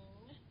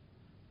along.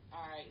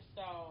 Alright,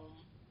 so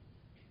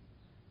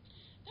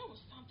there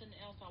was something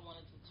else I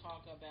wanted to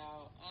talk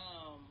about.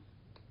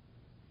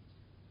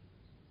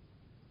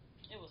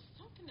 It was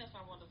something else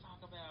I wanted to talk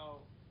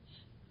about.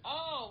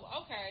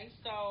 Oh, okay,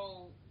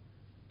 so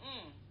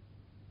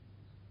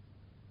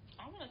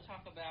I want to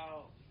talk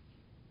about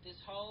this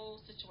whole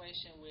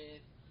situation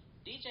with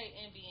DJ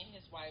Envy and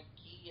his wife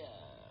Gia.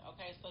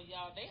 Okay, so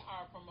y'all, they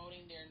are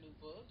promoting their new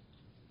book.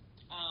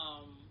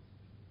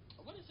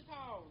 What is it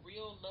called?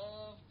 Real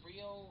Love,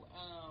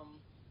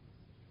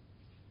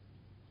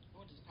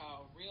 what is it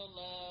called? Real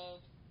Love.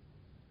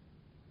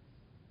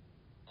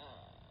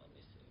 Let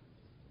me see. Let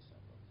me look this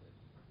up real quick.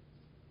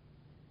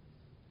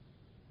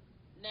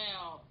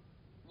 Now,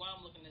 while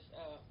I'm looking this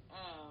up,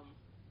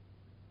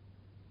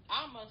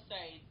 I must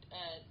say,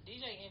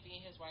 DJ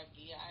Envy and his wife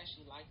Gia, I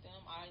actually like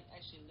them. I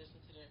actually listen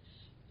to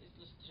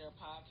their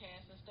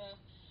podcast and stuff.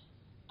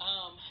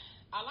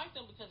 I like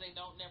them because they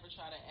don't never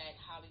try to act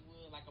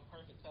Hollywood like a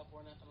perfect couple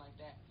or nothing like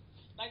that.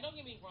 Like, don't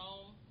get me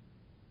wrong.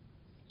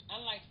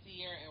 Unlike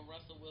Sierra and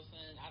Russell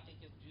Wilson, I think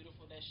it's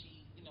beautiful that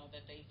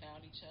that they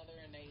found each other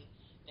and they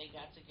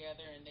got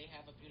together and they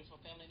have a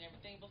beautiful family and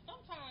everything. But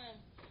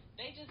sometimes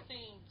they just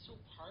seem too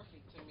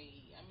perfect to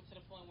me. I mean, to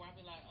the point where I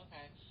be like,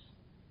 okay.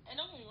 And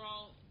don't get me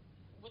wrong,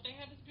 what they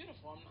have is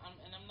beautiful.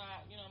 I'm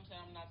not, you know what I'm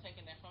saying, I'm not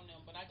taking that from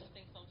them. But I just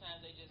think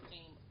sometimes they just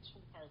seem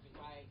too perfect.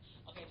 Like,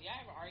 okay, do y'all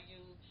ever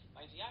argue?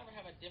 Like, do y'all ever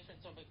have a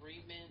difference of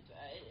agreement?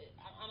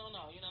 I don't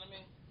know, you know what I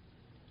mean?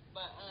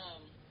 But,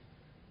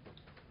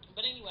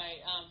 anyway,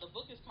 the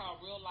book is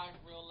called Real Life,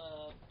 Real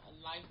Love,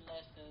 Life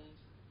Lessons.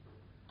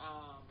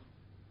 Um,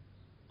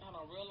 hold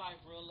on, Real Life,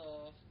 Real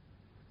Love.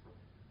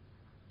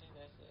 I think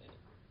that's it.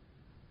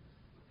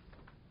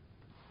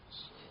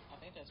 Shit, I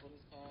think that's what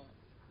it's called.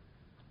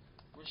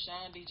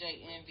 Rashawn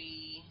DJ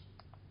Envy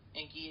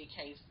and Gia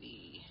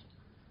Casey.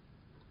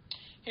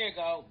 Here you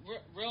go.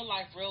 Real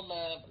Life, Real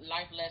Love,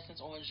 Life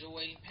Lessons on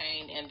Joy,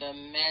 Pain, and the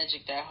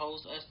Magic that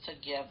holds us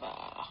together.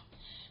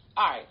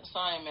 Alright, so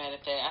I ain't mad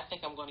at that. I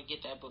think I'm going to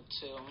get that book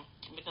too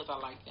because I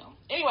like them.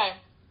 Anyway,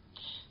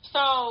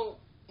 so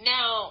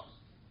now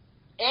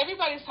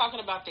everybody's talking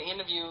about the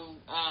interview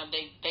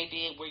they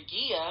did where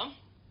Gia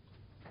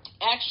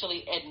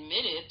actually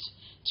admitted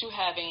to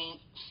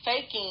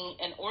faking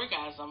an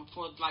orgasm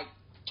for like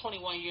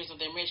 21 years of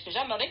their marriage, because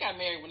y'all know they got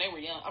married when they were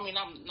young. I mean,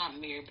 not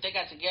married, but they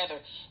got together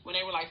when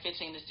they were like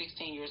 15 to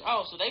 16 years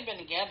old. So they've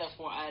been together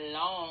for a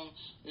long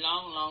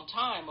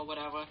time or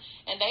whatever.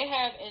 And they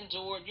have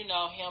endured,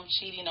 him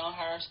cheating on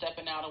her,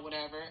 stepping out or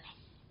whatever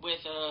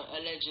with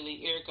allegedly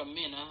Erica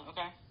Mena,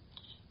 okay?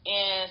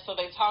 And so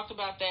they talked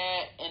about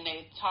that, and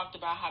they talked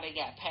about how they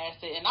got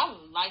past it. And I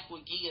like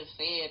what Gia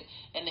said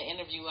in the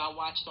interview I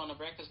watched on the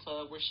Breakfast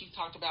Club, where she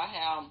talked about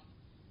how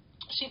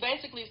she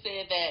basically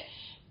said that,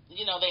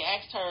 they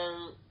asked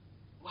her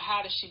how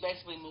did she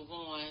basically move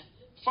on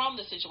from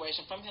the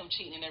situation, from him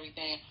cheating and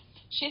everything.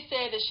 She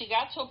said that she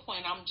got to a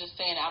point, I'm just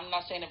saying, I'm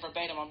not saying it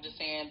verbatim, I'm just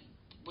saying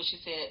what she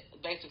said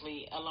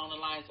basically along the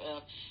lines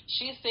of,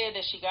 she said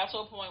that she got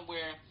to a point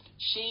where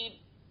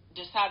she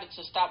decided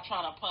to stop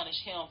trying to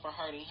punish him for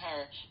hurting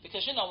her,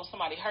 because when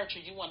somebody hurts you,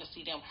 you want to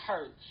see them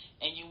hurt,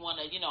 and you want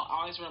to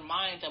always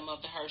remind them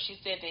of the hurt. She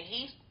said that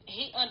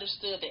he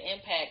understood the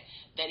impact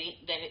that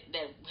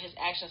his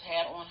actions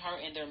had on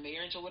her in their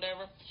marriage or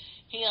whatever.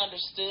 He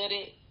understood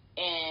it,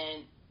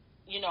 and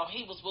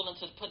he was willing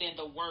to put in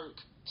the work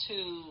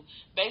to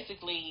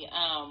basically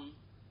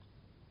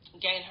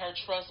gain her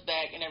trust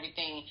back and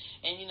everything.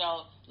 And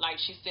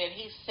like she said,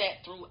 he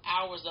sat through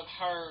hours of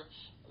her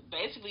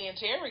basically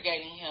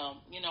interrogating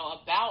him,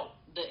 about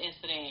the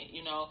incident.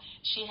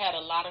 She had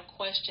a lot of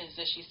questions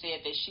that she said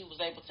that she was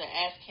able to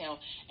ask him,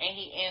 and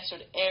he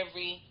answered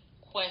every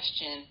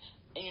question,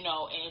 and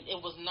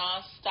it was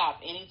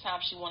nonstop.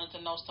 Anytime she wanted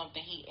to know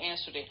something, he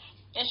answered it.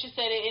 And she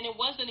said it, and it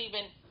wasn't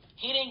even,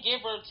 he didn't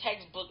give her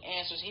textbook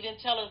answers. He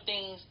didn't tell her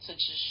things to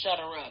just shut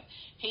her up.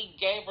 He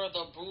gave her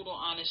the brutal,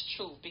 honest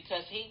truth,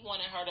 because he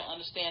wanted her to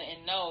understand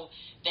and know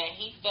that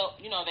he felt,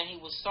 that he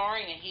was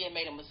sorry and he had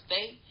made a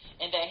mistake,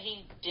 and that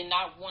he did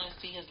not want to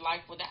see his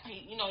life without,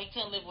 he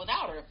couldn't live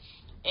without her.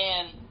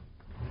 And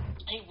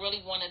he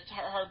really wanted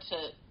her to,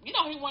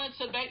 he wanted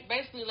to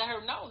basically let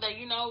her know that,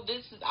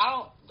 this is,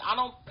 I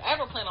don't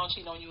ever plan on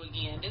cheating on you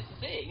again. This is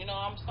it.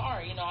 I'm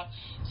sorry.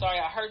 Sorry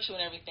I hurt you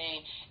and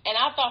everything. And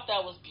I thought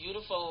that was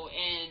beautiful,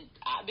 and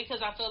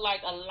because I feel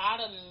like a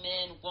lot of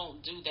men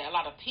won't do that. A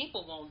lot of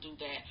people won't do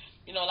that.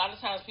 A lot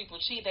of times people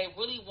cheat. They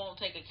really won't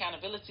take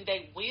accountability.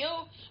 They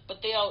will,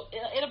 but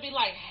it'll be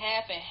like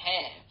half and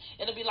half.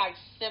 It'll be like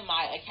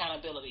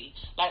semi-accountability.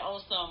 Like on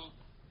some,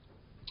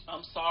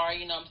 I'm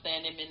sorry, I'm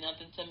saying, it meant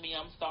nothing to me.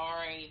 I'm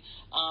sorry,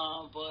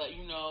 but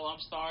I'm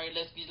sorry.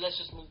 Let's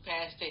just move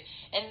past it.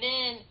 And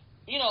then,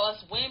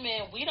 us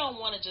women, we don't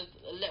want to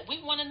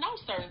we want to know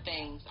certain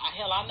things.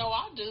 Hell, I know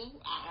I do.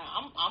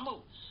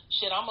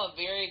 I'm a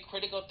very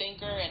critical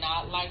thinker, and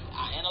I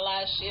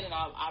analyze shit, and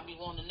I be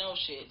wanting to know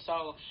shit.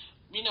 So,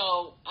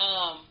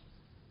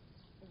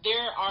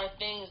 there are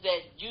things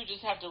that you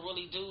just have to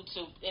really do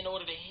in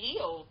order to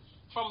heal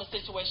from a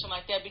situation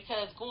like that,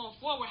 because going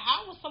forward,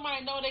 how will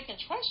somebody know they can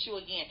trust you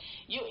again?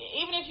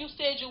 Even if you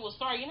said you were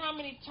sorry, you know how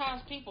many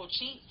times people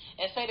cheat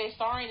and say they're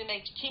sorry and then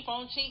they keep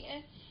on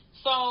cheating?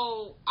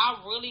 So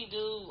I really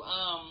do,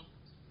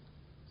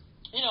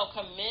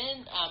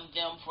 commend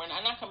them for, and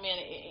I commend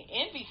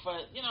Envy for,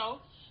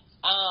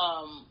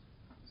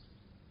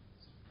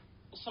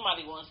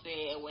 somebody once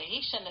said, well, he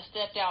shouldn't have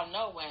stepped out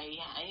no way.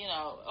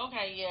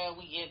 Okay, yeah,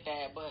 we get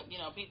that, but,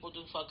 people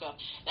do fuck up.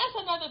 That's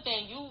another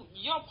thing.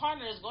 Your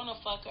partner is going to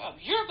fuck up.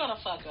 You're going to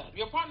fuck up.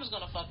 Your partner's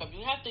going to fuck up.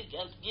 You have to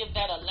give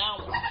that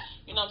allowance,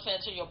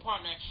 to your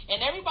partner.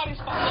 And everybody's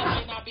fuck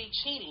up may not be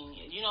cheating.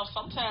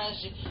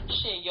 Sometimes,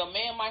 your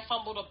man might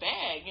fumble the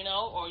bag,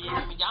 or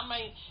y'all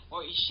might,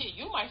 or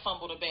you might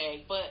fumble the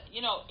bag. But,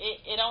 it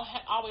don't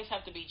always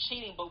have to be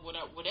cheating, but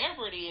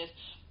whatever it is,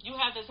 you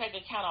have to take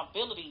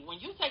accountability. When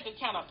you take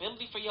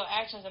accountability for your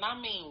actions, and I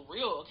mean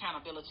real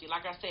accountability,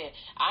 like I said,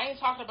 I ain't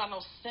talking about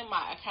no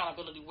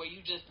semi-accountability where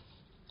you just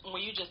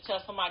tell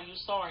somebody you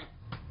sorry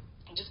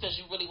just because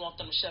you really want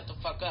them to shut the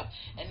fuck up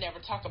and never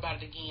talk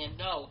about it again.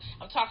 No,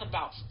 I'm talking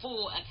about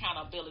full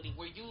accountability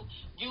where you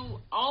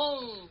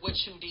own what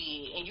you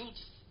did, and you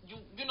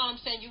know what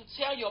I'm saying, you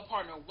tell your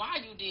partner why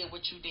you did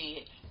what you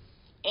did,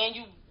 and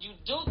you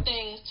do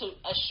things to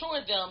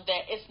assure them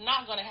that it's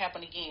not going to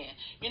happen again.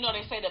 You know,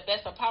 they say the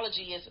best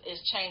apology is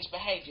change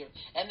behavior,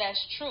 and that's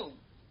true.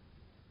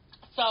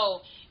 So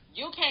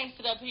you can't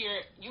sit up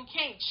here, you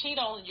can't cheat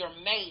on your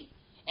mate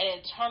and then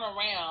turn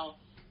around,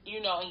 you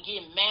know, and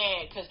get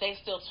mad because they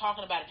still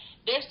talking about it.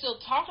 They're still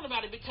talking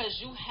about it because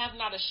you have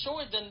not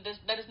assured them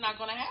that it's not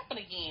going to happen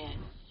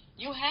again.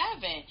 You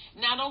haven't.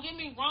 Now, don't get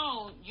me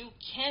wrong. You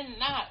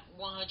cannot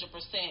 100%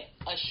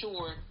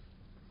 assure.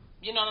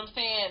 You know what I'm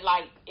saying?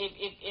 Like, if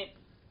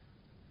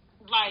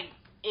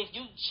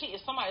you cheat,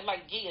 if somebody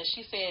like Gia,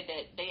 she said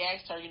that they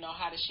asked her, you know,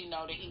 how does she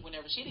know that he would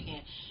never cheat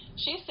again?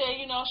 She said,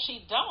 you know,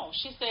 she don't.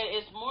 She said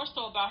it's more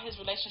so about his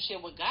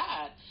relationship with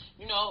God.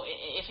 You know,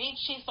 if he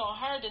cheats on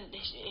her, then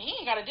he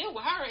ain't got to deal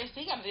with her.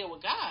 He got to deal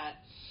with God.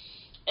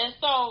 And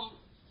so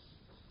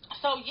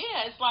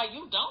yeah, it's like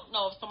you don't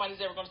know if somebody's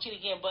ever going to cheat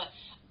again. But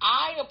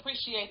I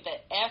appreciate the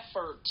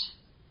effort,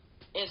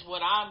 is what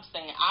I'm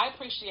saying. I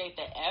appreciate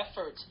the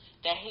effort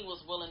that he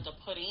was willing to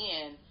put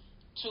in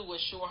to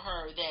assure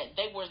her that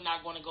they were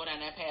not going to go down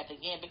that path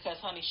again, because,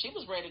 honey, she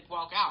was ready to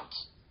walk out.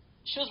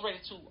 She was ready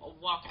to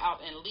walk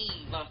out and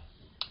leave.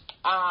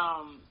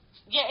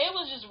 Yeah,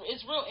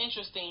 it's real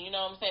interesting, you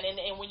know what I'm saying?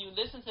 And when you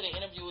listen to the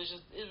interview,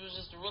 it was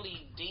just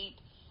really deep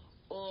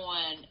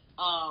on,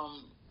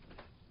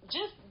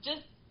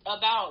 just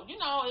about, you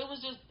know,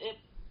 it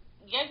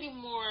gave you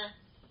more,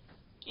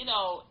 you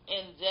know,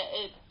 and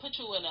it put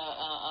you in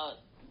a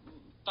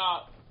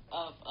thought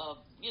of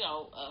you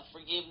know,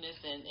 forgiveness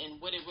and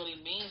what it really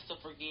means to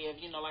forgive.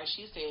 You know, like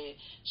she said,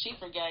 she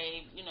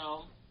forgave, you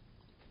know,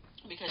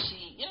 because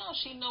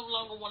she no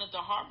longer wanted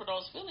to harbor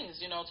those feelings,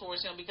 you know,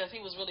 towards him, because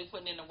he was really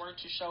putting in the work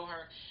to show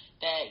her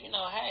that, you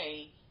know,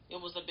 hey, it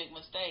was a big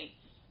mistake.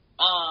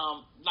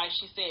 Like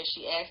she said,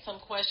 she asked him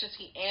questions.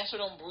 He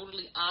answered them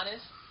brutally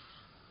honest.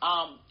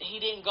 He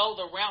didn't go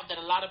the route that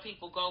a lot of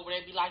people go, where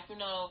they be like, you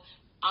know,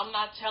 I'm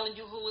not telling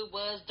you who it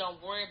was. Don't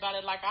worry about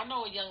it. Like, I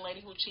know a young lady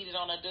who cheated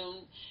on a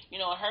dude,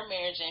 you know, in her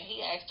marriage, and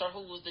he asked her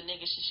who was the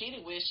nigga she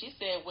cheated with. She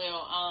said,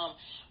 well,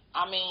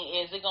 I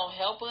mean, is it gonna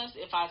help us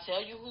if I tell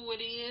you who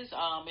it is?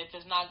 If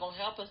it's not gonna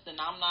help us, then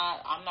I'm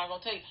not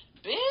gonna tell you.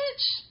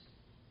 Bitch,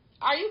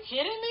 are you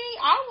kidding me?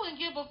 I wouldn't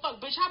give a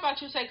fuck. Bitch, how about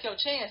you take your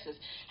chances?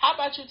 How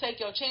about you take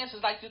your chances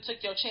like you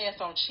took your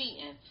chance on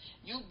cheating?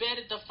 You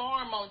betted the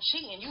farm on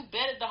cheating. You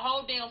betted the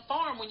whole damn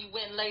farm when you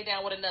went and lay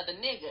down with another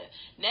nigga.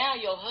 Now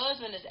your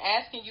husband is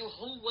asking you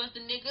who was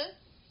the nigga.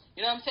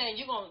 You know what I'm saying?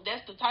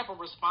 That's the type of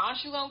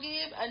response you gonna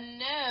give?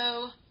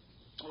 No.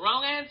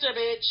 Wrong answer,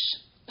 bitch.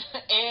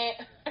 And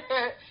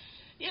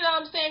you know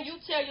what I'm saying? You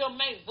tell your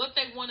mate what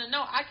they want to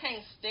know. I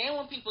can't stand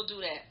when people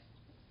do that.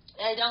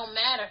 It don't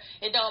matter.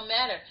 It don't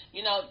matter.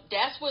 You know,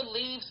 that's what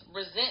leaves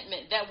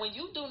resentment. That when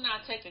you do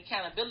not take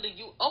accountability,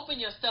 you open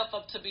yourself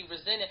up to be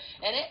resented.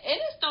 And it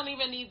just don't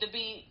even need to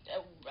be,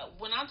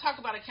 when I talk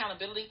about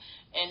accountability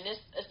in this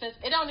sense,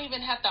 it don't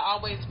even have to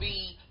always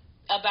be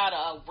about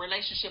a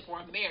relationship or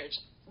a marriage.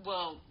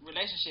 Well,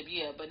 relationship,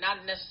 yeah, but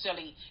not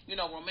necessarily, you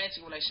know,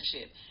 romantic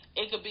relationship.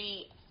 It could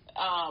be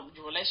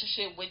your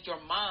relationship with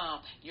your mom,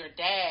 your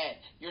dad,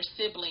 your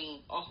sibling,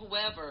 or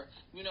whoever,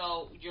 you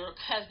know, your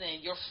cousin,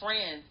 your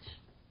friend.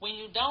 When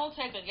you don't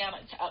take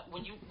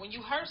when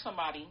you hurt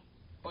somebody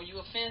or you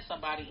offend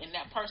somebody, and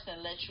that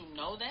person lets you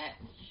know that,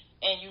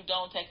 and you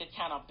don't take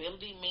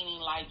accountability, meaning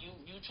like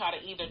you try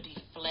to either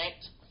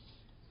deflect,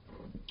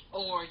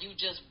 or you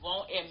just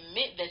won't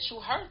admit that you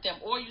hurt them,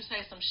 or you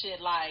say some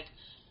shit like,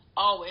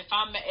 oh, if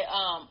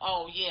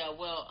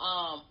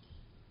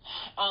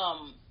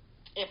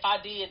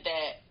I did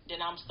that,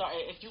 then I'm sorry.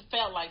 If you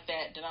felt like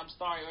that, then I'm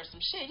sorry, or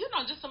some shit. You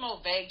know, just some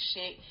old vague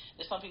shit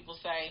that some people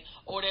say.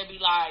 Or they be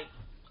like,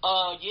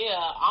 yeah,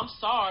 I'm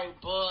sorry,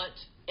 but...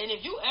 And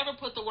if you ever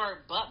put the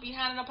word but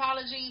behind an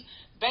apology,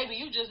 baby,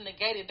 you just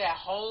negated that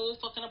whole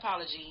fucking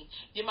apology.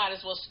 You might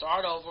as well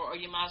start over, or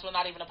you might as well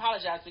not even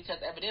apologize, because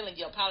evidently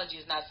your apology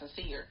is not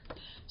sincere.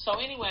 So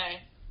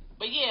anyway,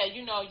 but yeah,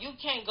 you know, you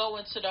can't go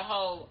into the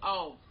whole,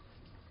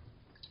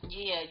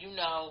 yeah, you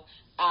know,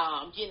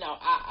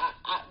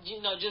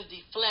 just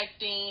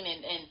deflecting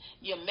and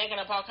you're making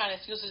up all kind of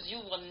excuses. You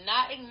will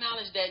not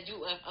acknowledge that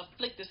you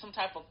afflicted some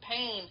type of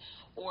pain,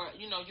 or,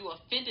 you know, you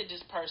offended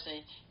this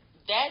person.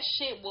 That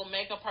shit will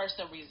make a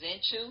person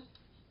resent you,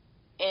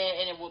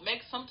 and it will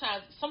make,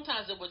 sometimes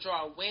it will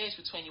draw a wedge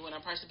between you and a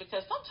person,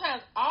 because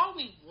sometimes all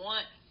we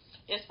want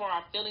is for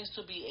our feelings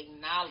to be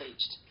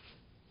acknowledged.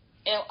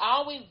 And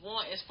all we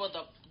want is for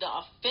the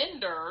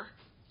offender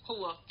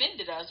who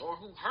offended us or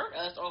who hurt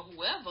us or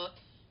whoever,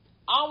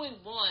 all we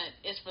want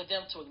is for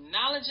them to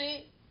acknowledge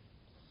it,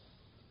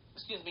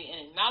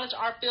 and acknowledge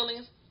our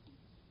feelings,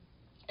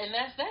 and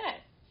that's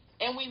that.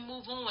 and we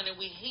move on and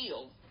we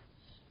heal.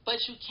 But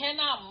you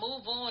cannot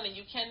move on and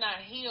you cannot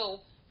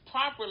heal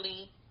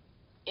properly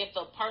if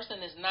a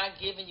person is not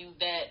giving you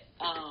that,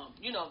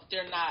 if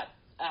they're not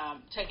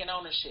taking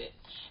ownership.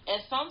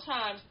 And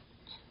sometimes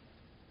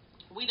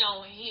we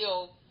don't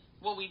heal.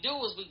 What we do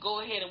is we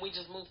go ahead and we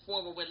just move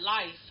forward with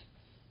life,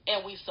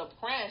 and we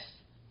suppress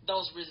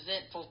those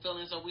resentful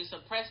feelings, or we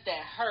suppress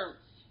that hurt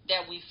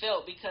that we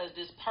felt because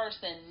this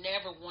person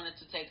never wanted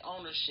to take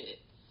ownership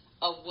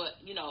of what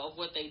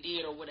they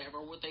did or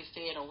whatever, what they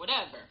said or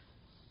whatever.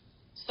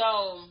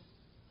 So,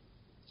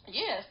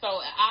 yeah,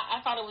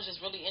 I thought it was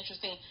just really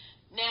interesting.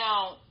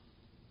 Now,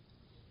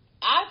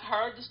 I've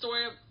heard the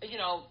story,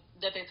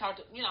 that they talked,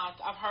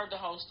 I've heard the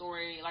whole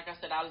story. Like I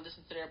said, I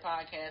listened to their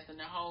podcast, and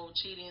the whole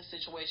cheating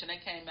situation, they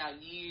came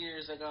out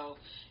years ago.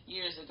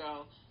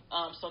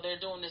 So they're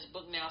doing this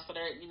book now, so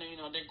they're,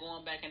 they're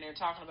going back and they're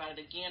talking about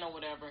it again or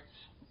whatever.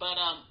 But,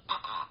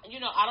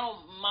 I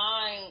don't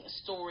mind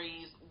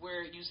stories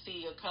where you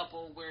see a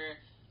couple where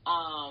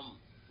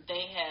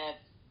they have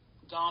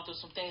gone through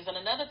some things. And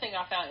another thing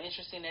I found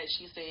interesting that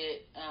she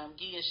said,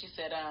 she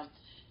said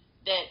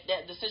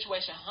that the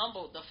situation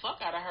humbled the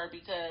fuck out of her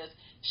because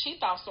she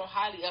thought so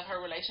highly of her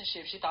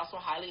relationship. She thought so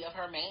highly of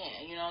her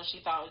man. She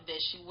thought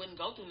that she wouldn't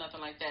go through nothing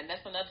like that. And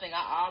that's another thing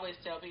I always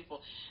tell people.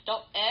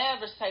 Don't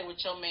ever say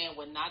what your man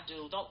would not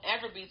do. Don't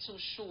ever be too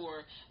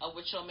sure of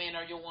what your man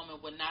or your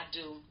woman would not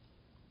do,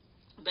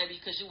 baby,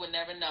 because you would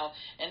never know.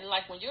 And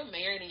like when you're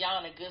married and y'all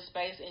in a good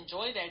space,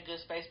 enjoy that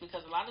good space,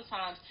 because a lot of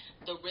times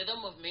the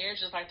rhythm of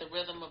marriage is like the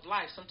rhythm of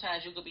life.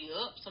 Sometimes you could be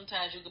up,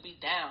 sometimes you could be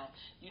down.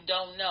 You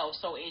don't know.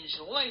 So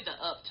enjoy the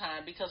up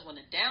time, because when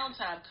the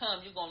downtime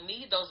comes, you're going to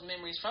need those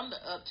memories from the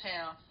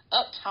uptime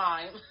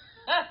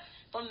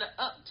from the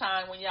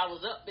uptime when y'all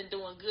was up and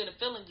doing good and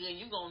feeling good.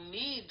 You're going to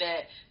need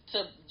that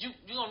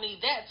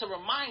to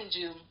remind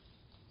you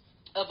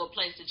of a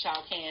place that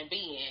y'all can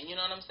be in. You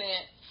know what I'm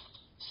saying?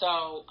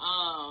 So,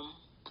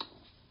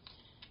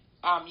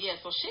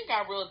 so shit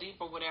got real deep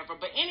or whatever.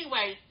 But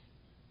anyway,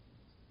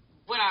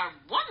 what I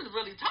wanted to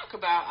really talk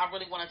about, I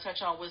really want to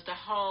touch on, was the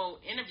whole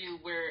interview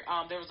where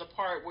there was a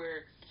part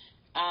where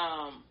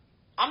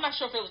I'm not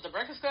sure if it was the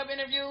Breakfast Club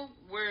interview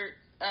where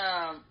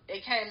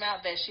it came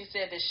out that she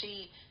said that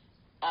she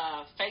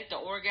faked the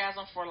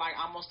orgasm for like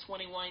almost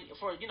 21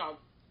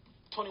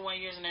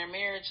 years in their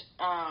marriage.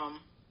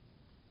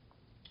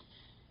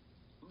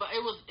 But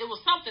it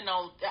was something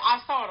I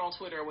saw it on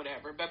Twitter or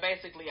whatever. But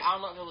basically, I don't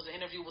know if it was an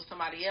interview with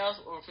somebody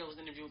else or if it was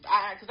an interview.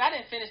 Because I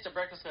didn't finish the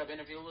Breakfast Club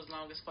interview. It was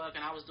long as fuck,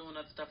 and I was doing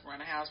other stuff around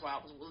the house while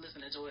I was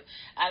listening to it.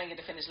 I didn't get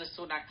to finish listening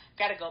to it. And I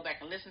got to go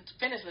back and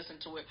finish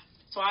listening to it.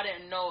 So I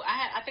didn't know.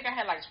 I think I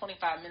had like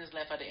 25 minutes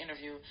left of the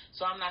interview.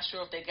 So I'm not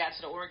sure if they got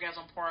to the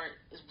orgasm part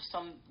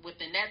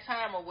within that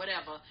time or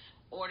whatever,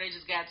 or they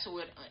just got to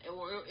it,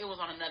 or it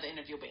was on another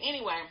interview. But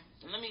anyway,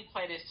 let me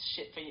play this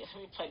shit for you. Let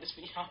me play this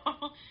for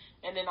y'all.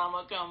 And then I'm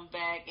going to come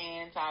back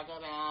and talk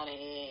about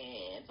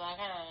it.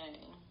 Okay.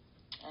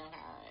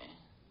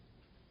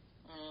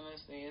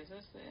 Let's see. Is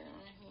this it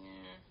right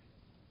here?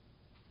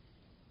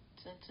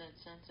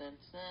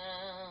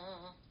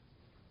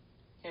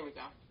 Here we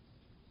go.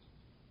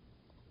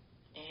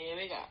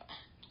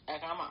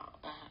 Come on.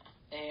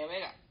 Here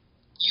we go.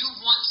 You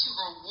want to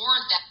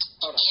reward that.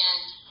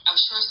 And I'm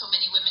sure so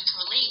many women can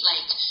relate.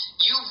 Like,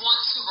 you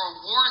want to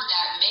reward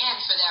that man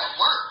for that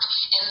work.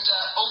 And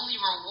the only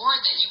reward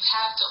that you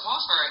have to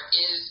offer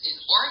is an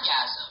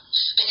orgasm.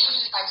 But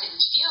even if I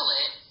didn't feel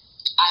it,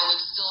 I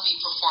would still be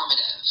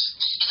performative.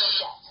 So,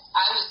 yes,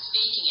 I was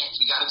faking it.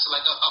 We got into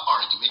like a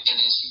argument, and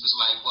then she was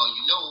like, well,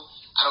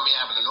 I don't be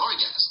having an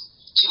orgasm.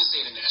 She didn't say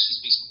it in that. She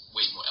speaks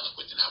way more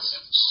eloquent than I would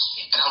have.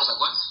 And I was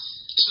like, what?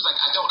 And she was like,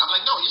 I don't. I'm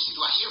like, no, yes, you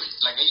do. I hear it.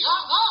 Like, and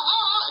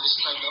then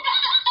she's like, no,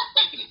 I'm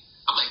faking it.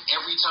 I'm like,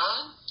 every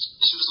time?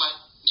 And she was like,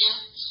 yeah.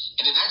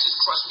 And then that just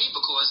crushed me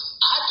because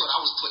I thought I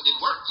was putting in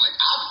work. Like,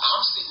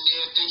 I'm sitting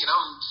there thinking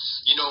I'm,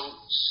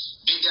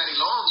 Big Daddy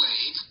Long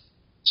Leg.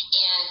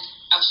 And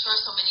I'm sure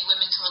so many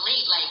women can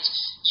relate. Like,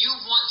 you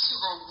want to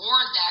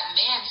reward that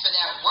man for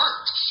that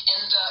work.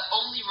 And the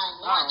only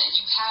reward that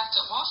you have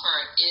to offer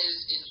is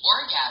an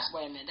orgasm.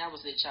 Wait a minute. That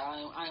was it,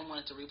 y'all. I didn't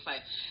want it to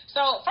replay.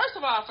 So, first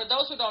of all, for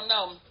those who don't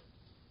know,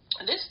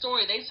 this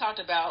story, they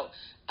talked about,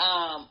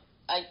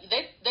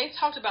 they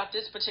talked about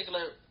this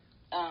particular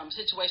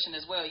situation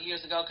as well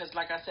years ago, because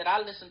like I said,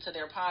 I listened to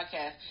their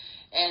podcast,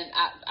 and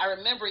I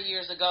remember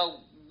years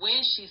ago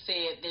when she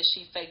said that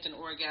she faked an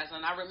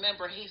orgasm. I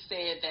remember he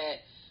said that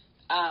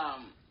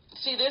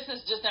see, this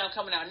is just now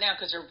coming out now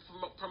because you're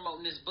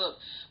promoting this book,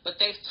 but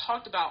they've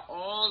talked about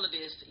all of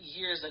this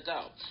years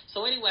ago.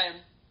 So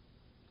anyway,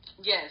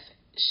 yes,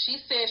 she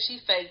said she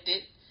faked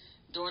it.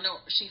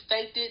 She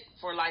faked it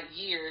for like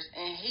years,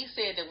 and he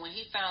said that when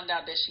he found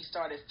out that she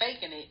started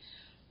faking it,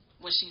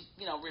 when she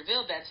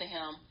revealed that to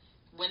him,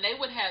 when they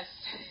would have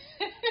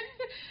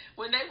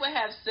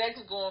sex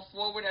going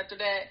forward after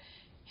that,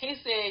 he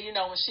said,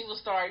 when she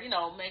would start,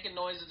 making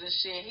noises and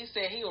shit, he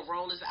said he would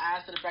roll his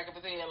eyes to the back of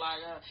his head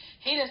like,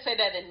 he didn't say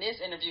that in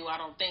this interview, I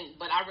don't think,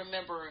 but I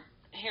remember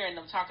hearing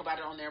them talk about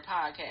it on their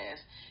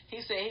podcast.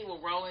 He said he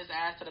would roll his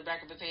eyes to the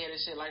back of his head and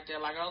shit like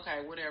that, like,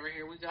 okay, whatever,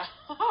 here we go.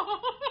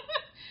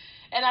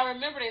 And I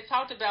remember they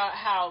talked about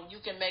how you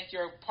can make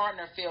your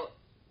partner feel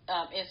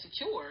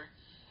insecure.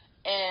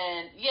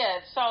 And,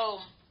 yeah, so,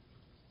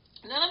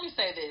 now let me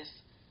say this.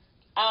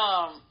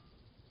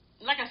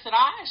 Like I said,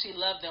 I actually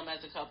love them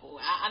as a couple.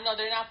 I know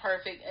they're not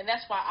perfect, and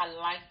that's why I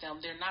like them.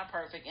 They're not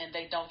perfect, and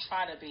they don't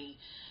try to be.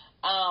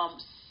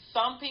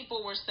 Some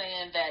people were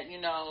saying that,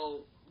 you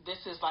know, this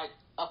is like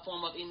a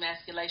form of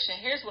emasculation.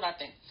 Here's what I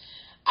think.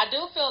 I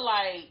do feel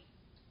like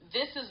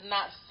this is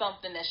not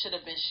something that should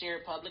have been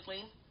shared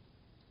publicly.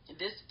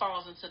 This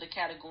falls into the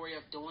category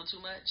of doing too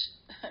much.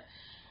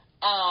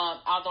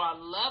 Although I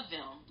love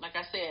them, like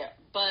I said,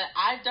 but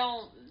I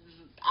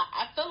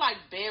feel like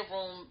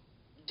bedroom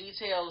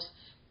details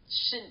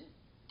shouldn't,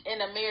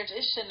 in a marriage,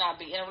 it should not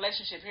be, in a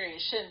relationship period,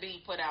 it shouldn't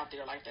be put out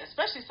there like that,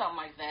 especially something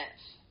like that.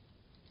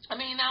 I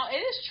mean, now,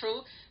 it is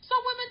true,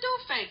 some women do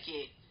fake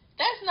it.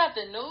 That's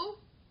nothing new,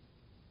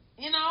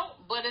 you know,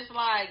 but it's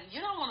like,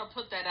 you don't want to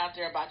put that out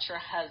there about your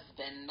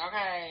husband,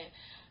 okay?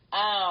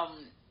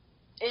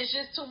 It's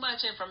just too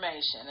much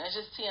information. It's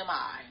just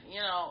TMI,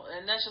 you know,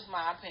 and that's just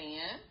my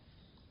opinion.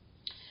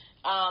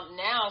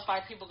 Now it's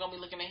like people going to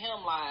be looking at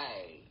him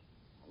like,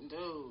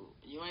 dude,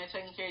 you ain't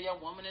taking care of your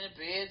woman in the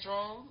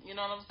bedroom. You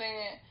know what I'm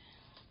saying?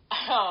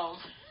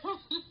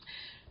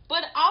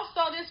 But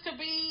also this could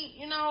be,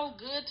 you know,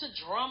 good to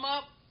drum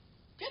up,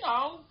 you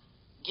know,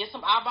 get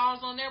some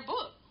eyeballs on their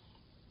book.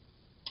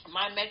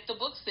 Might make the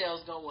book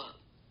sales go up.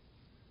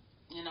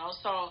 You know,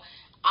 so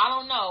I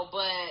don't know.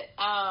 But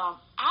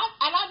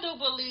I do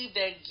believe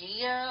that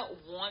Gia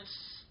wants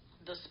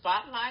the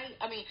spotlight.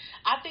 I mean,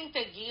 I think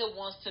that Gia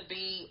wants to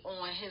be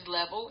on his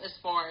level as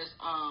far as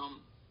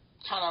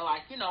kind of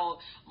like, you know,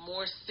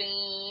 more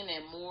seen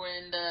and more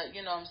in the,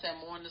 you know what I'm saying,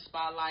 more in the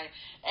spotlight.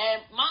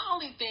 And my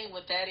only thing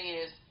with that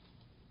is,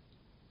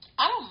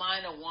 I don't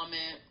mind a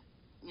woman,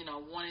 you know,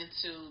 wanting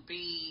to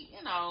be,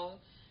 you know,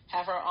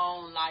 have her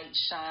own light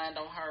shined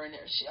on her. And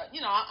she,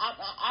 you know,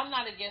 I'm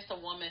not against a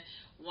woman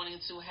wanting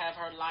to have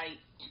her light,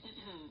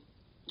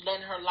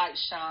 letting her light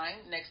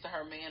shine next to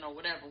her man or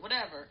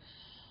whatever.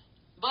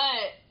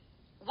 But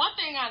one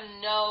thing I've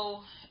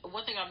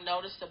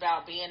noticed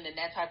about being in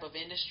that type of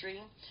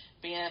industry,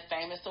 being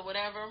famous or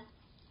whatever,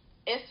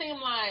 it seemed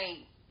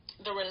like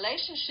the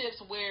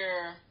relationships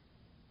where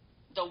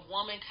the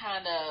woman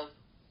kind of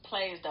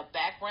plays the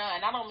background,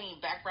 and I don't mean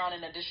background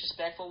in a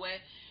disrespectful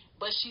way,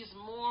 but she's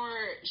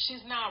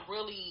not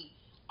really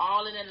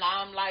all in the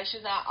limelight.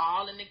 She's not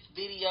all in the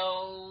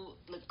video,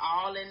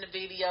 all in the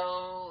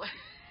video,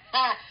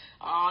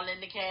 all in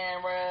the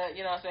camera,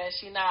 you know what I'm saying?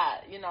 She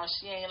not, you know,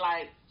 she ain't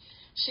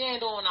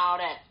doing all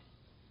that.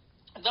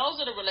 Those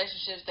are the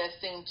relationships that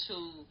seem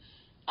to,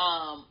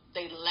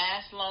 they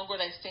last longer.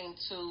 They seem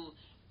to,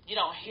 you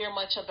don't hear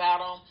much about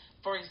them.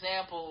 For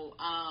example,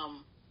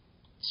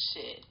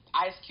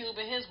 Ice Cube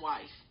and his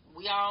wife.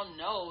 We all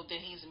know that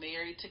he's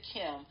married to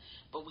Kim,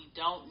 but we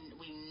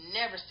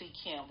never see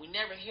Kim. We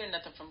never hear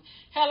nothing from,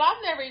 hell,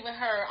 I've never even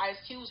heard Ice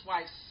Cube's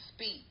wife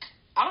speak.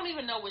 I don't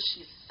even know what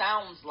she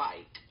sounds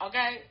like,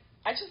 okay?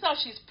 I just know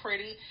she's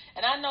pretty,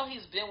 and I know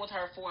he's been with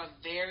her for a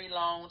very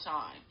long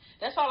time.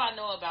 That's all I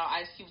know about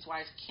Ice Cube's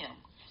wife, Kim.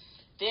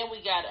 Then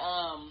we got,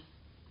 LL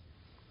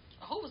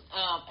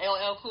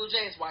Cool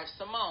J's wife,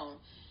 Simone.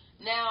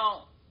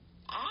 Now,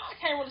 I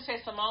can't really say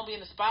Simone be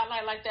in the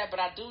spotlight like that, but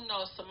I do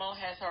know Simone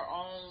has her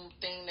own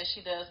thing that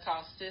she does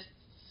called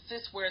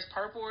Sis Wears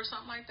Purple or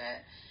something like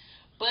that.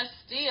 But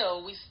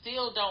still, we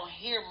still don't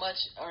hear much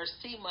or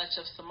see much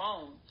of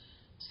Simone,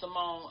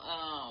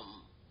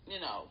 you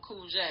know,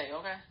 Cool J,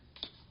 okay?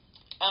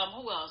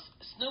 Who else?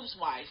 Snoop's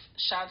wife,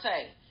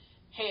 Shantae.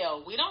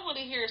 Hell, we don't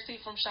really hear or see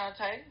from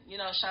Shantae. You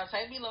know,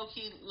 Shantae be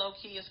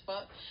low-key as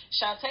fuck.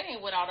 Shantae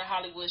ain't with all the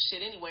Hollywood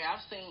shit anyway. I've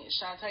seen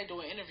Shantae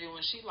do an interview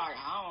and she like,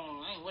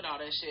 I ain't with all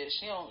that shit.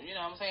 She don't, you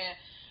know what I'm saying?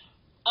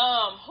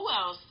 Who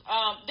else?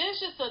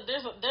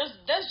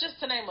 There's just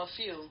to name a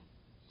few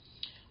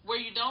where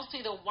you don't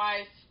see the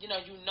wife. You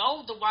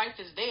know the wife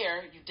is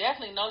there. You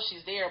definitely know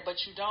she's there, but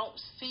you don't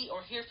see or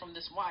hear from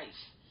this wife.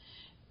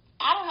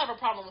 I don't have a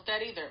problem with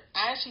that either.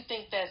 I actually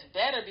think that's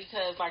better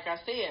because, like I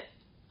said,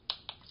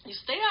 you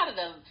stay out of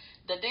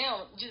the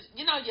damn,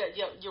 you know,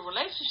 your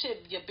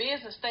relationship, your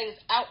business stays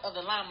out of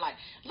the limelight.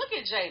 Look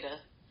at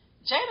Jada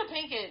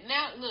Pinkett.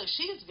 Now, look,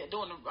 she's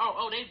doing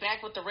they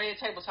back with the Red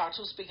Table Talk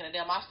too. Speaking of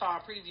them, I saw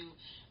a preview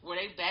where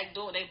they back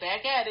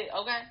at it,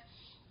 okay?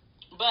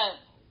 But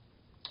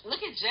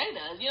look at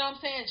Jada. You know what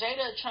I'm saying?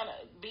 Jada trying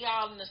to be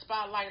all in the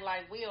spotlight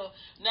like Will.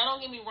 Now, don't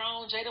get me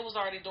wrong. Jada was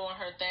already doing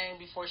her thing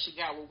before she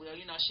got with Will.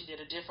 You know, she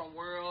did A Different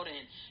World,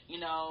 and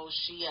you know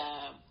she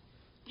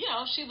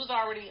was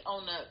already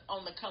on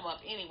the come up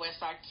anyway,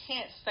 so I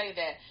can't say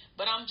that.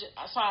 But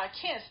I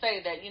can't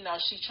say that, you know,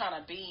 she's trying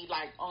to be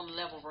like on the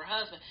level of her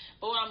husband.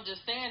 But what I'm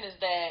just saying is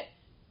that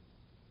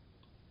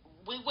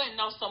we wouldn't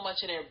know so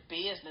much of their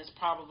business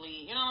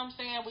probably. You know what I'm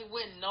saying? We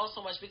wouldn't know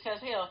so much because,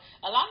 hell,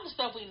 a lot of the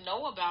stuff we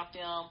know about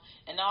them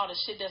and all the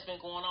shit that's been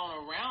going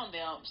on around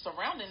them,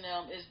 surrounding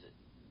them, is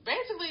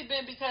basically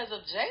been because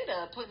of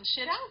Jada putting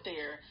shit out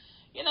there.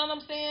 You know what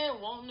I'm saying?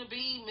 Wanting to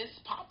be Miss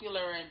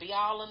Popular and be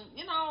all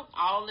in,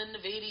 all in the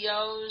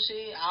videos,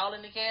 shit, all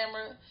in the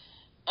camera.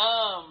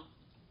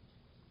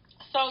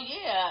 So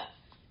yeah.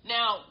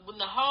 Now, when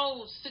the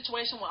whole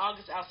situation with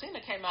August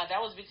Alsina came out,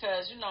 that was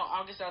because,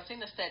 August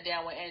Alsina sat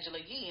down with Angela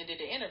Yee and did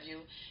an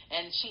interview,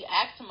 and she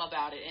asked him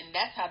about it, and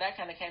that's how that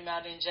kind of came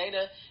out. And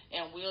Jada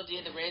and Will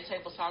did the Red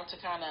Table Talk to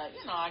kind of,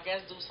 I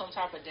guess do some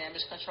type of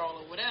damage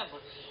control or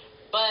whatever.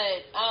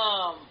 But,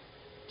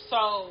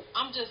 so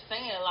I'm just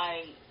saying,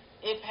 like,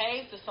 it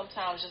pays to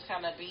sometimes just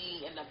kind of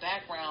be in the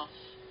background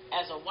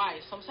as a wife.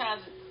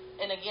 Sometimes,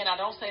 and again, I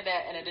don't say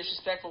that in a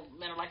disrespectful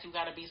manner, like you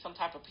got to be some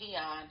type of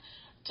peon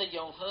to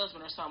your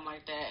husband or something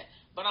like that.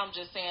 But I'm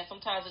just saying,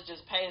 sometimes it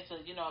just pays to,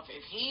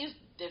 if he's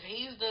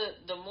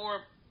the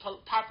more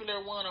popular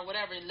one or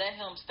whatever, let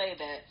him stay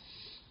that.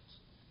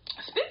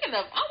 Speaking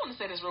of, I want to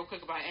say this real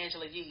quick about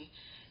Angela Yee.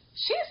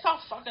 She's so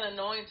fucking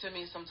annoying to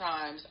me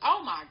sometimes.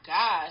 Oh my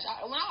gosh!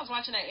 When I was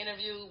watching that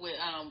interview with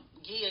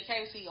Gia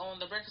Casey on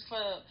The Breakfast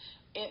Club,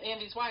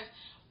 Envy's wife,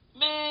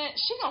 man,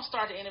 she gonna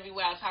start the interview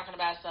without talking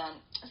about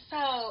something.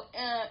 So,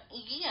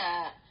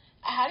 yeah,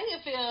 how do you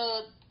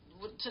feel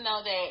to know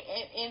that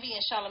Envy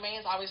and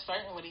Charlamagne's always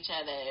flirting with each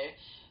other?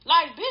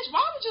 Like, bitch,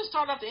 why would you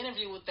start off the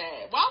interview with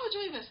that? Why would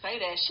you even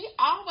say that? She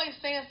always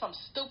saying some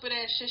stupid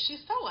ass shit. She's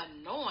so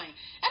annoying.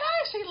 And I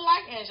actually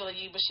like Angela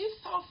Yee, but she's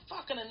so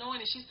fucking annoying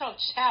and she's so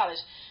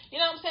childish.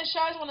 You know what I'm saying? She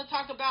always want to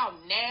talk about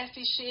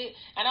nasty shit.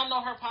 And I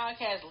know her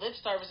podcast, Lip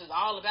Service, is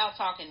all about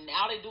talking.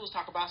 All they do is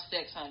talk about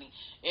sex, honey.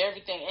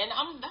 Everything. And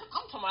I'm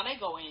talking about they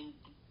go in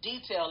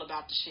detail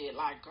about the shit.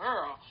 Like,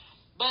 girl.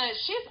 But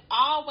she's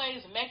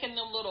always making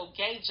them little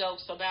gay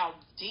jokes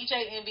about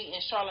DJ Envy and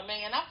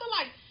Charlamagne. And I feel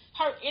like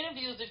her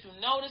interviews, if you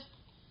notice,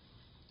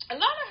 a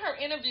lot of her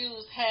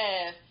interviews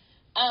have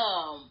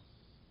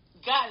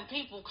gotten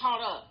people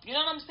caught up. You know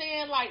what I'm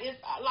saying? Like, it's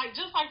like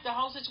just like the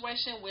whole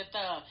situation with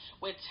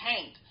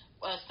Tank.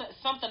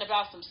 Something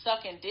about some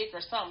sucking dick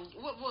or something.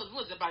 What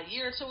was it, about a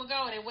year or two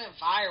ago? And it went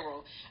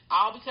viral.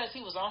 All because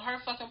he was on her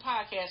fucking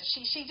podcast.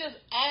 She just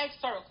asks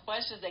certain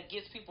questions that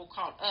gets people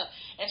caught up.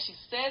 And she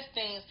says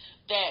things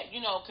that,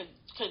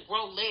 could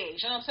grow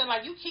legs. You know what I'm saying?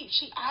 Like,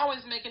 she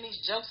always making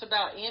these jokes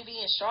about Envy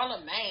and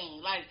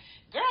Charlamagne. Like,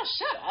 girl,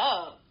 shut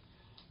up.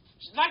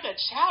 Like a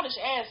childish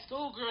ass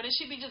schoolgirl. And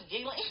she be just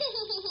giggling,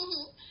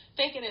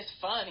 thinking it's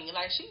funny.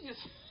 Like, she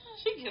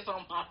gets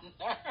on my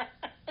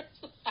nerves.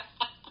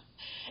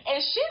 And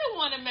she the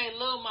one that made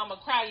Lil Mama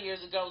cry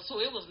years ago,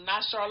 too. It was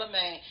not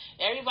Charlamagne.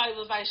 Everybody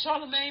was like,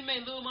 Charlamagne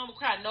made Lil Mama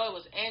cry. No, it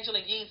was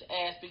Angela Yee's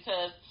ass,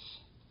 because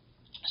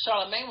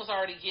Charlamagne was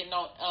already getting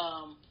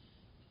on,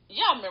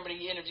 y'all remember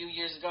the interview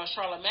years ago.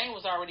 Charlamagne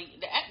was already,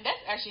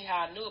 that's actually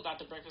how I knew about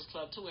the Breakfast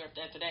Club, too,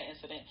 after that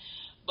incident.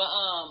 But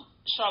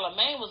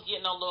Charlamagne was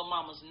getting on Lil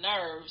Mama's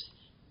nerves,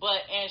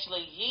 but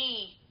Angela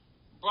Yee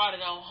brought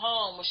it on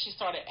home when she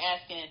started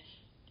asking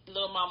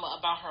Little Mama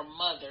about her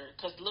mother,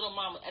 because Little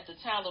Mama's mother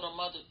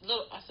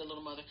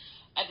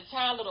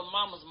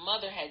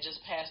had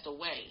just passed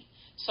away.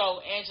 So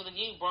Angela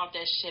Yee brought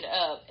that shit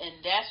up,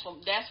 and that's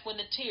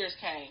when the tears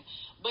came.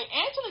 But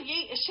Angela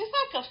Yee, she's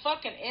like a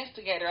fucking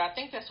instigator. I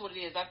think that's what it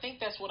is. I think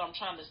that's what I'm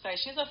trying to say.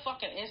 She's a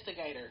fucking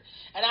instigator,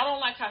 and I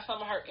don't like how some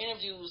of her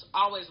interviews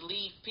always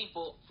leave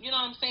people, you know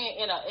what I'm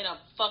saying, in a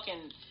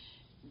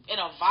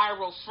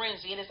viral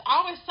frenzy, and it's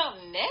always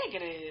something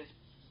negative.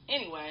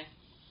 Anyway.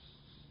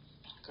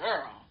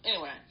 Girl.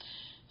 Anyway.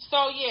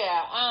 So,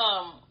 yeah,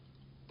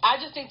 I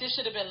just think this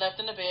should have been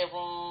left in the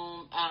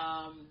bedroom.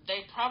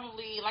 They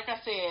probably, like I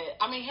said,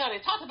 hell,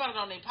 they talked about it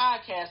on their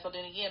podcast, so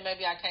then again,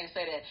 maybe I can't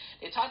say that.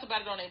 They talked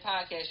about it on their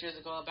podcast years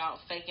ago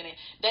about faking it.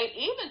 They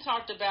even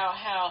talked about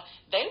how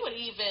they would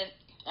even,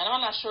 and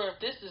I'm not sure if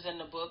this is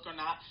in the book or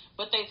not,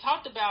 but they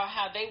talked about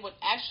how they would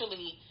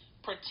actually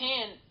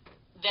pretend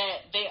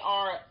that they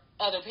are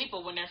other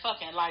people when they're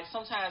fucking. Like,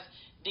 sometimes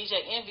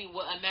DJ Envy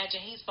would imagine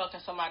he's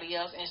fucking somebody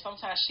else, and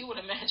sometimes she would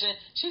imagine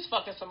she's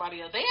fucking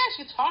somebody else. They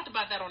actually talked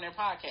about that on their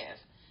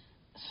podcast.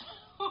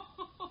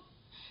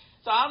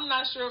 So I'm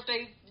not sure if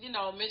they,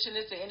 mentioned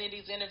this in any of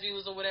these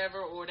interviews or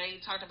whatever, or they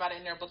talked about it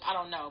in their book. I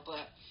don't know,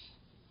 but,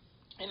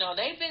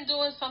 they've been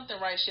doing something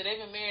right. Shit, they've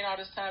been married all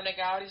this time. They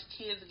got all these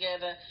kids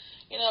together.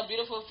 A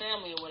beautiful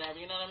family or whatever.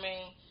 You know what I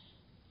mean?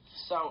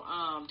 So,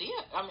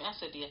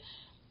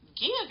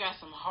 Gia got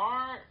some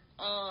hard,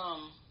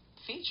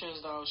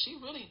 features, though. She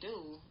really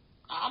do.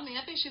 I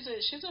think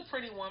she's a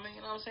pretty woman,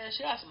 you know what I'm saying?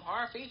 She got some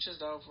hard features,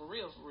 though, for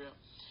real.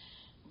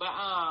 But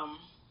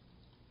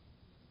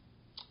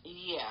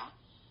yeah.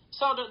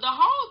 So the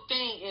whole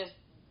thing is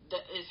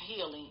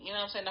healing, you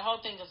know what I'm saying? The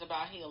whole thing is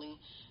about healing.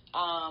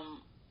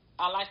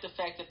 I like the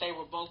fact that they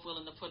were both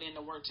willing to put in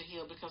the work to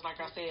heal, because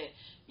like I said,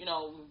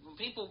 when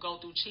people go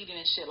through cheating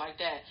and shit like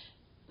that,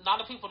 a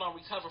lot of people don't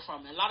recover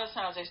from it. A lot of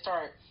times they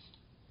start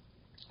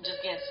just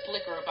getting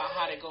slicker about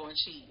how they go and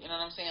cheat, you know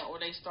what I'm saying? Or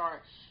they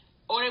start,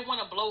 Or they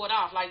want to blow it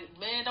off. Like,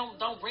 man,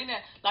 don't bring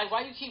that. Like,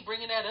 why you keep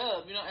bringing that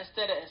up? You know,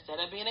 instead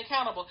of being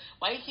accountable,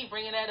 why you keep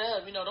bringing that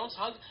up? You know, don't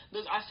talk.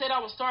 I said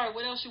I was sorry.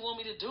 What else you want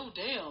me to do?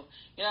 Damn.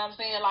 You know what I'm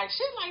saying? Like,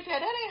 shit like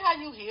that. That ain't how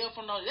you heal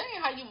from no. That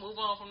ain't how you move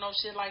on from no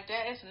shit like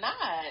that. It's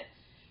not.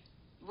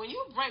 Once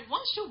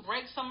you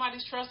break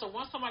somebody's trust, or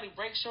once somebody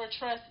breaks your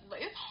trust,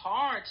 it's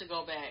hard to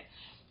go back.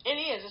 It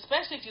is,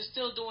 especially if you're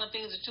still doing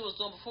things that you was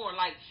doing before,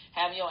 like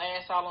having your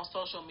ass out on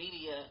social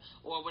media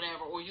or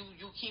whatever, or you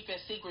keeping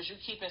secrets,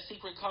 you keeping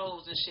secret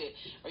codes and shit,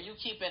 or you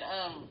keeping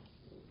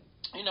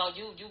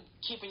you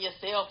keeping your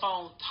cell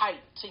phone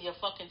tight to your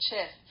fucking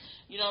chest.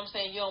 You know what I'm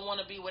saying? You don't want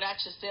to be without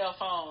your cell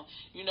phone.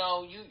 You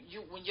know,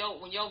 you when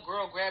your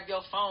girl grab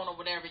your phone or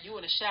whatever, you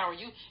in the shower,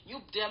 you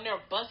damn near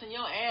busting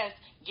your ass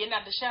getting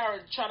out the shower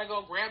trying to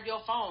go grab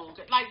your phone,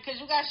 like, cause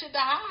you got shit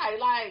to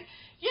hide, like.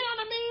 You know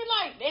what I mean?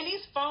 Like, and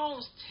these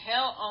phones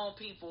tell on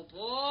people,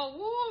 boy.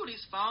 Woo,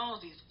 these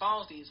phones.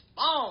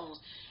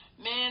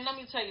 Man, let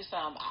me tell you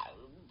something.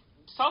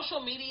 Social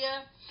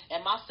media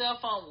and my cell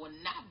phone will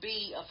not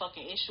be a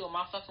fucking issue in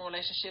my fucking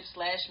relationship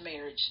 /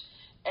 marriage.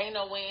 Ain't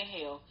no way in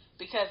hell.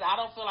 Because I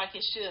don't feel like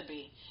it should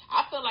be.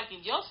 I feel like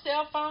if your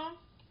cell phone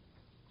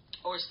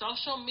or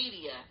social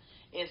media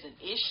is an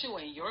issue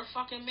in your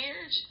fucking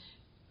marriage,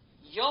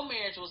 your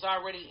marriage was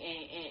already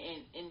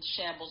in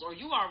shambles, or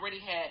your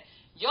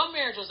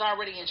marriage was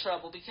already in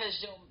trouble, because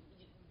your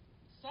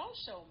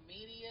social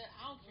media,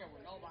 I don't care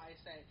what nobody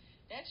say,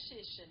 that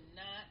shit should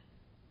not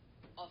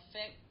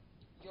affect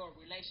your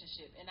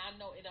relationship. And I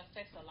know it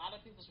affects a lot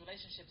of people's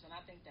relationships, and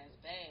I think that's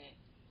bad.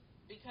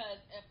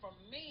 Because for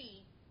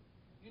me,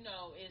 you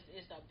know,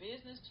 it's a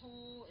business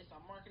tool, it's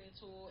a marketing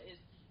tool, it's,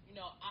 you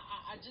know,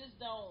 I just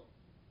don't,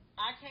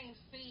 I can't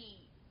see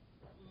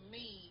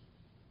me,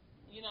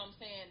 you know what I'm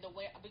saying,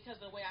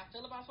 because the way I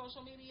feel about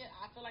social media,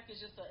 I feel like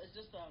it's just a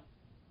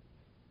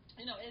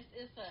you know, it's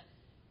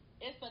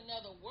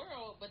another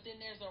world, but then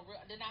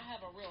then I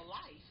have a real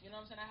life. You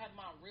know what I'm saying? I have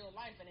my real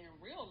life, and in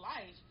real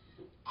life,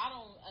 I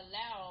don't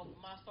allow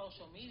my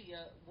social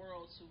media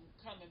world to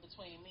come in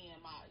between me and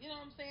my. You know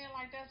what I'm saying?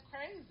 Like, that's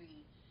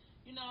crazy.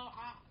 You know,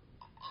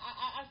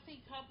 I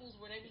see couples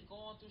where they be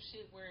going through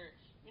shit where,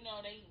 you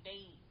know, they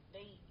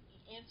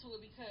into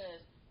it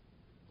because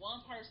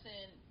one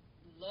person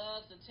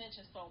loves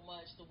attention so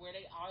much to where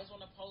they always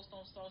want to post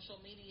on social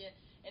media,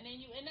 and then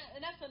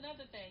that's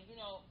another thing, you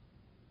know,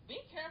 be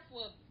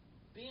careful of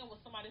being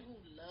with somebody who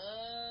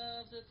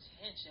loves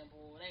attention,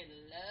 boy. They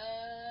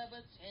love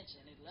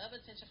attention. They love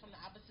attention from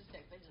the opposite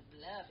sex. They just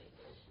love it.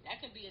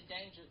 That can be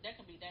dangerous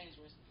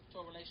to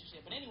a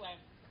relationship. But anyway,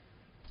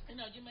 you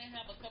know, you may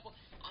have a couple.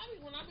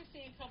 When I be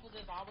seeing couples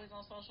that's always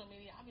on social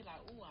media, I be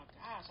like, oh my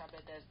gosh, I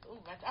bet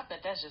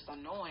that's just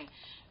annoying.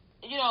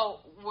 You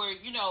know, where,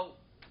 you know,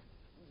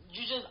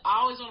 you just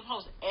always want to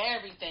post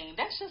everything.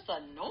 That's just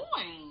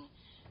annoying.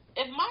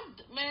 If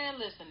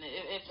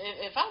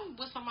I'm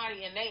with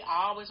somebody and they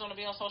always want to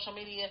be on social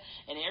media,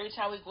 and every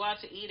time we go out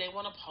to eat, they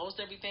want to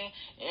post everything,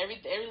 every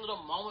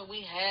little moment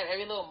we have,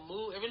 every little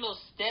move, every little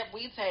step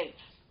we take,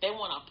 they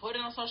want to put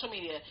it on social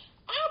media,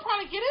 I'll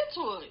probably get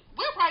into it.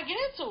 We'll probably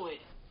get into it.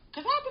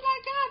 Because I'll be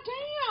like, God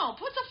damn,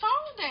 put the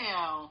phone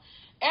down.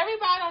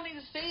 Everybody don't need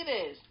to see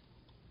this.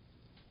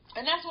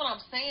 And that's what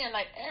I'm saying.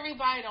 Like,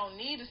 everybody don't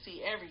need to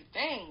see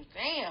everything.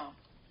 Damn.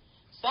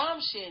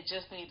 Some shit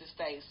just need to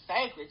stay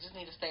sacred. Just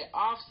need to stay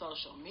off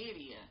social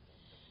media.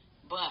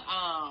 But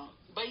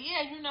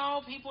yeah, you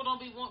know, people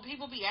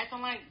be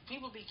acting like,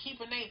 people be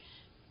keeping their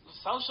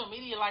social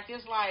media like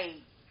it's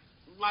like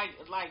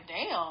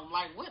damn,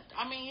 like what?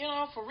 I mean, you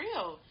know, for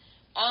real.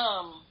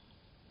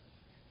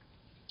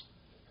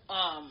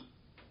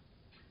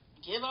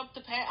 Give up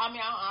the pass. I mean,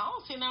 I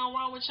don't see nothing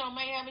wrong with your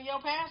mate having your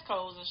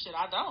passcodes and shit.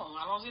 I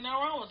don't see nothing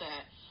wrong with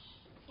that.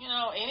 You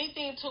know,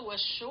 anything to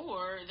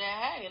assure that,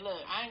 hey,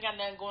 look, I ain't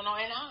got nothing going on.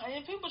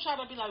 And people try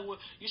to be like,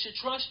 well, you should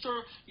trust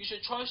your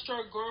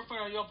girlfriend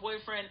or your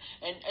boyfriend.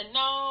 And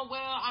no,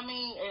 well, I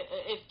mean,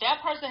 if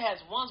that person has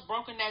once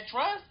broken that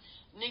trust,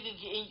 nigga,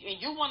 and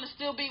you want to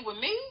still be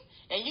with me,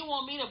 and you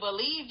want me to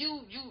believe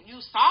you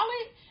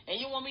solid,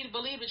 and you want me to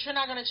believe that you're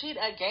not gonna cheat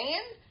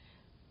again,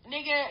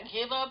 nigga,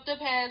 give up the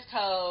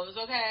passcodes,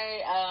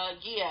 okay?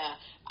 Yeah.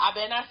 I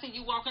bet not see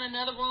you walk in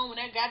another room when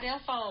that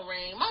goddamn phone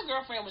ring. My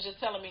girlfriend was just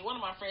telling me, one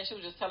of my friends, she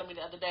was just telling me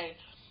the other day,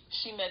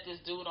 she met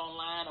this dude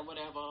online or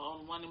whatever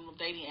on one of them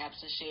dating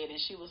apps and shit, and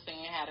she was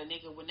saying how the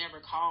nigga would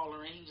never call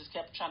her, and he just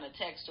kept trying to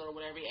text her or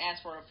whatever. He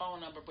asked for her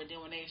phone number, but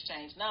then when they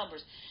exchanged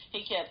numbers,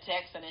 he kept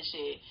texting and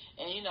shit,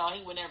 and, you know,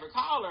 he would never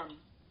call her.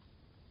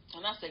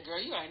 And I said, girl,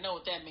 you already know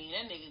what that means.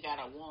 That nigga got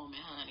a woman,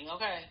 honey,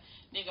 okay?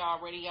 Nigga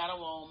already got a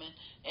woman.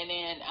 And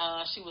then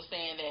she was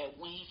saying that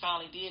when he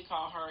finally did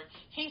call her,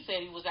 he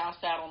said he was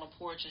outside on the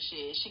porch and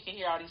shit. She could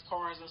hear all these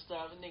cars and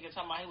stuff. And nigga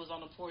talking about he was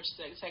on the porch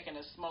taking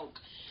a smoke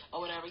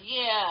or whatever.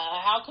 Yeah,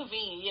 how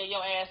convenient. Yeah,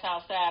 your ass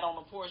outside on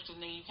the porch because,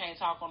 nigga, you can't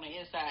talk on the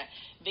inside.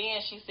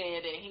 Then she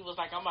said that he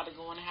was like, I'm about to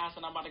go in the house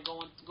and I'm about to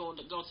go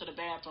to the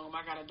bathroom.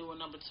 I got to do a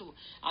number 2.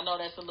 I know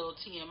that's a little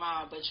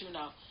TMI, but, you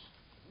know,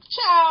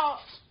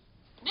 child,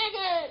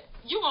 Nigga,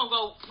 you gonna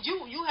go,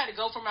 you had to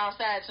go from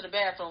outside to the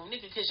bathroom,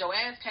 nigga, because your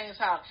ass came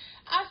out.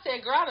 I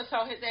said, girl, I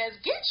told his ass,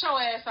 get your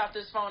ass off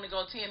this phone and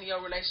go tend to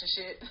your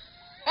relationship.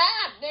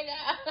 Nigga.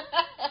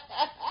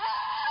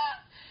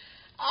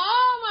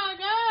 Oh my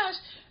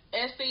gosh.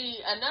 And see,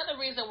 another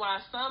reason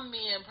why some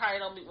men probably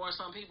don't be, or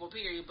some people,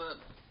 period, but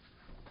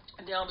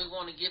they don't be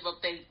wanting to give up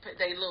they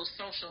little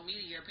social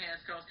media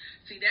passcodes.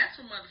 See, that's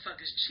what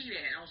motherfuckers cheat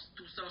at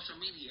through social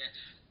media.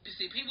 You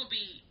see, people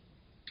be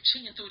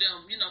cheating through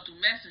them,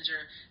 through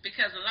Messenger,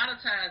 because a lot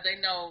of times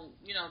they know,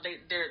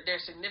 their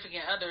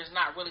significant other is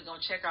not really gonna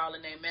check all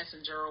in their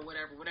Messenger or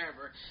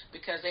whatever,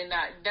 because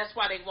that's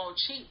why they won't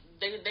cheat.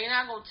 They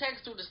not gonna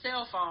text through the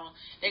cell phone.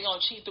 They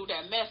gonna cheat through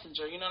that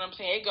Messenger. You know what I'm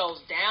saying? It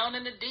goes down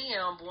in the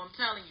DM, boy. I'm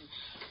telling you,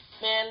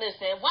 man.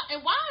 Listen, why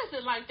is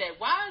it like that?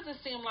 Why does it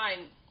seem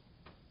like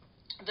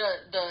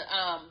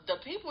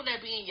the people that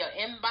be in your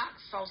inbox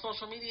on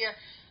social media?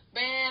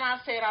 Man, I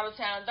say it all the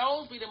time,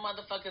 those be the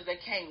motherfuckers that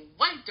can't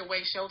wait to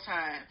waste your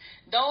time.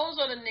 Those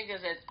are the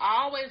niggas that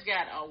always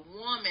got a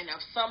woman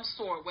of some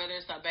sort, whether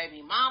it's a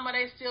baby mama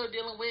they still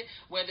dealing with,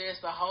 whether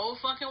it's a whole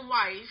fucking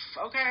wife,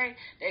 okay?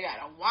 They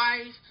got a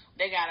wife,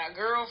 they got a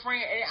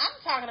girlfriend, and I'm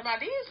talking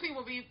about these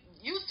people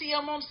you see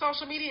them on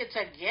social media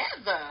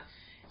together.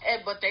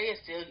 But they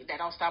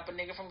don't stop a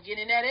nigga from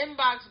getting that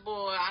inbox,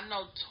 boy. I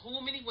know too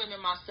many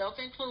women, myself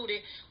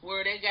included,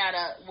 where they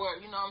where,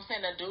 you know what I'm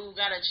saying, the dude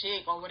got a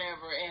chick or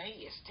whatever, and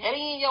he is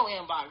steady in your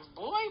inbox.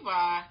 Boy,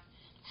 bye.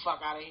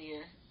 Fuck out of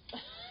here.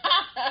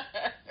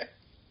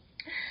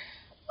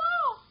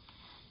 Whoa,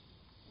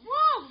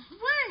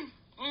 wait.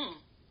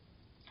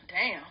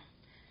 Damn.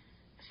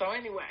 So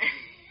anyway,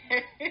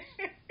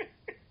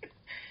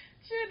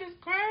 shit is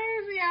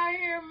crazy out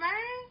here,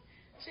 man.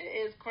 Shit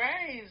is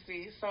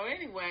crazy. So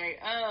anyway,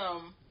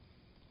 oh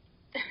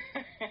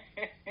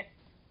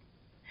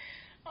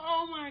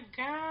my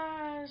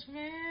gosh,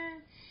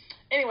 man.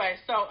 Anyway,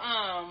 so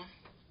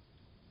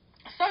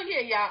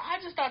yeah, y'all. I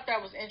just thought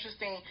that was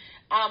interesting.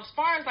 As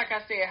far as, like I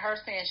said, her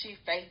saying she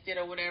faked it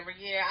or whatever,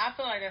 yeah, I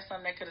feel like that's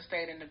something that could have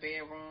stayed in the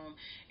bedroom.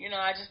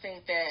 I just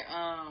think that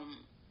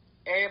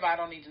everybody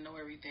don't need to know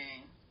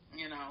everything.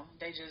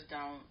 They just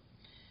don't.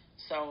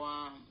 So,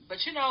 but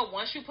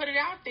once you put it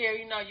out there,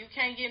 you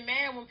can't get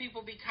mad when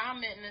people be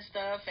commenting and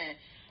stuff and,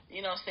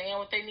 saying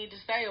what they need to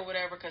say or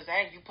whatever, because,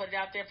 hey, you put it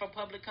out there for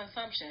public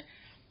consumption.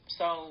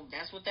 So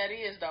that's what that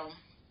is, though.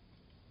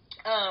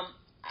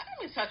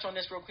 Let me touch on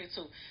this real quick,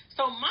 too.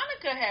 So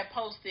Monica had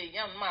posted,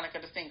 young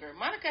Monica, the singer,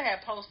 Monica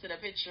had posted a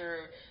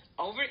picture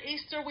over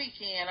Easter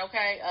weekend,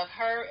 okay, of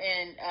her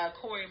and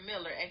Corey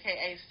Miller,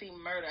 a.k.a. C.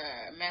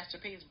 Murder, Master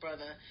P's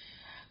brother.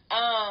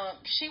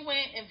 She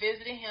went and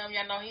visited him.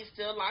 Y'all know he's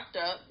still locked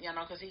up,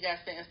 because he got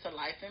sentenced to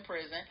life in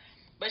prison.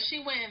 But she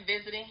went and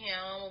visited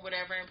him or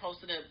whatever and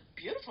posted a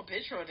beautiful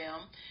picture of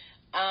them.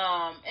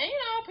 And,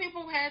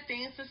 people had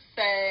things to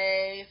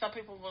say. Some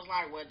people was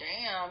like, well,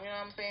 damn, you know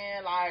what I'm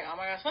saying? Like, oh,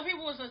 my God. Some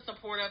people was in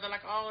support of it,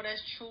 like, oh,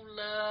 that's true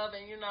love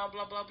and,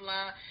 blah, blah,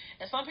 blah.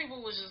 And some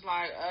people was just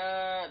like,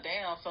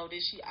 damn, so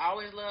did she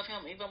always love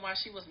him even while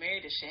she was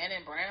married to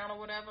Shannon Brown or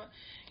whatever?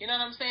 You know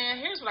what I'm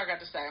saying? Here's what I got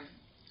to say.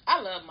 I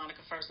love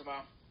Monica, first of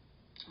all.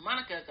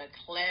 Monica is a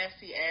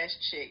classy-ass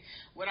chick.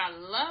 What I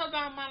love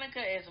about Monica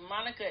is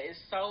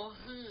so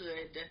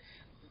hood.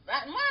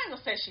 I ain't going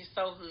to say she's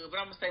so hood, but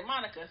I'm going to say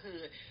Monica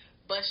hood.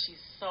 But she's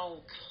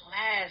so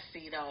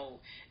classy, though.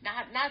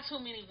 Not too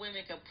many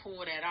women can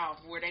pull that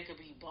off where they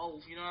could be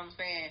both, you know what I'm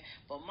saying?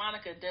 But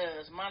Monica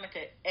does.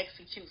 Monica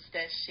executes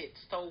that shit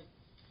so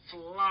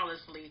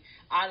flawlessly.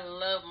 I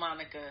love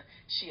Monica.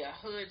 She a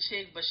hood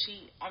chick, but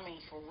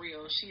for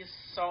real, she is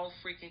so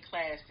freaking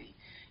classy.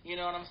 You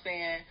know what I'm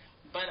saying?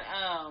 But,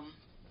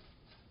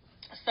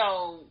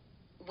 so,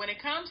 when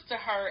it comes to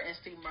her and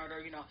Steve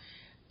Murder,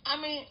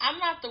 I'm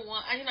not the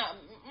one,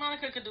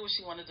 Monica could do what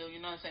she want to do, you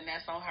know what I'm saying?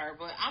 That's on her.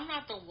 But I'm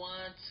not the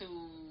one to,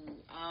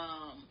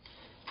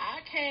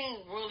 I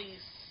can't really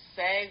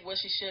say what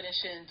she should and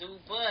shouldn't do,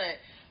 but,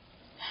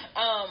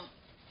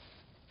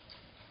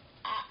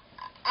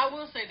 I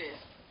will say this.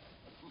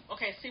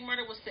 Okay, C.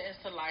 Murder was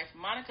sentenced to life.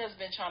 Monica's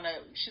been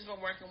she's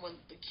been working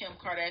with Kim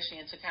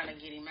Kardashian to kind of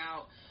get him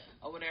out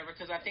or whatever,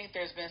 because I think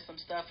there's been some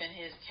stuff in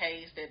his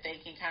case that they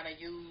can kind of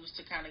use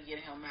to kind of get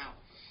him out.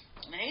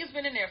 Now, he's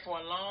been in there for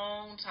a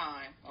long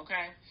time,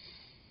 okay?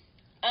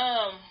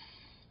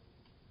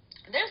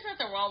 There's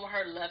nothing wrong with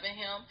her loving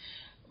him,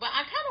 but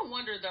I kind of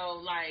wonder, though,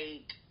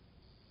 like,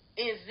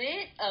 is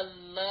it a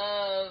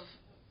love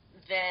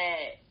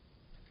that,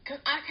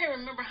 because I can't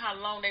remember how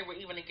long they were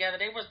even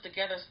together. They were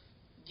together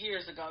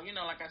years ago,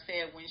 like I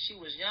said, when she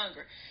was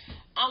younger.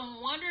 I'm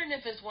wondering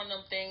if it's one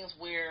of them things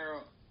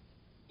where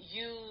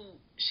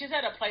she's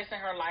at a place in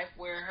her life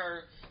where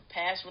her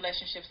past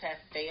relationships have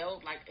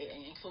failed, like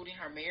including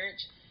her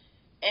marriage.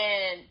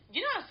 And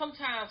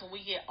sometimes when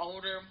we get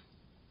older,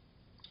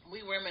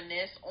 we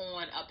reminisce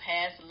on a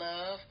past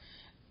love,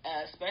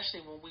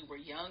 especially when we were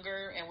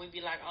younger, and we'd be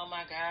like, oh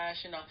my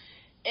gosh,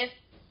 it's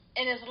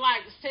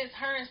like, since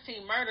her and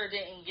Steve Murder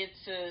didn't get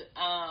to,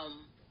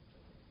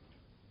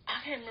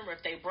 I can't remember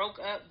if they broke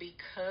up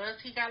because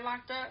he got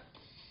locked up.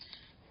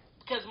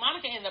 Because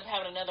Monica ended up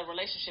having another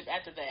relationship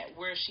after that,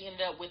 where she ended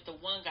up with the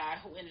one guy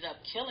who ended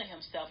up killing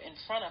himself in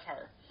front of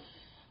her.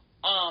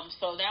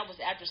 So that was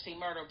after C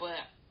Murder, but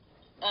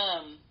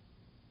I'm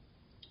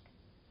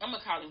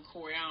gonna call him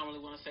Corey. I don't really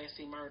want to say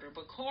C Murder,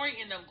 but Corey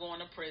ended up going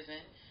to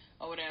prison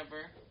or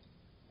whatever,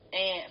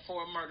 and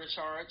for a murder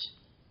charge.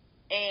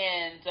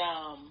 And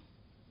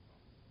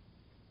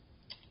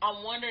I'm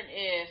wondering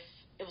if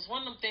it was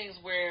one of them things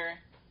where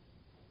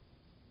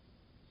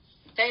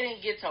they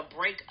didn't get to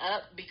break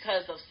up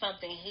because of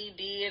something he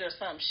did or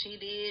something she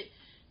did.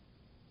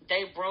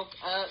 They broke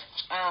up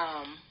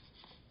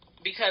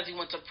because he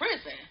went to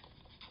prison.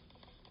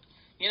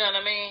 You know what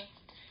I mean?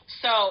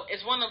 So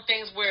it's one of them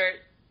things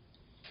where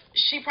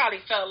she probably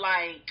felt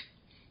like,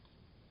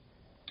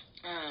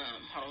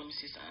 hold on, let me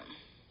see something.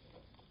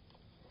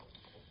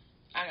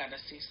 I gotta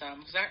see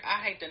something because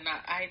I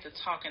hate to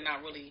talk and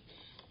not really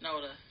know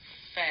the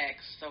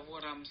facts of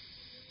what I'm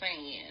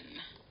saying.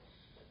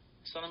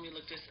 So let me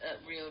look this up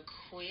real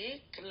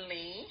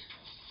quickly.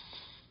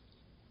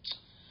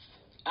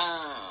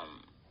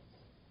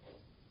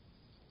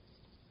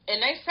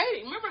 And they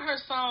say, remember her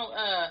song,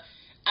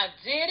 I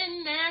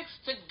didn't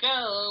ask to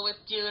go with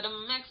you to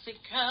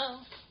Mexico.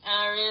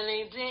 I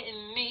really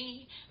didn't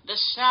need the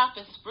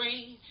shopping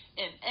spree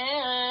in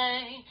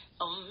L.A.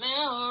 on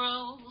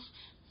Melrose.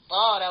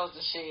 Oh, that was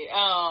the shit.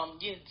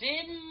 You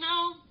didn't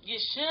know, you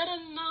should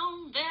have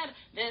known better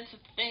than to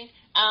think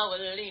I would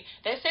leave.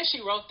 They said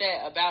she wrote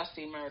that about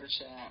C Murder,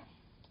 child.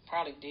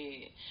 Probably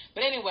did.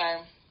 But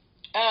anyway,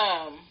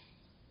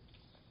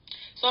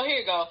 so here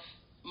you go.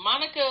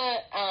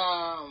 Monica,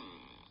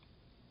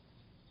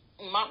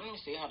 let me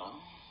see, hold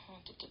on.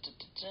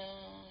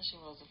 She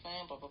was a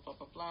fan, blah, blah, blah,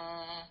 blah,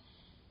 blah.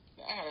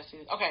 I gotta see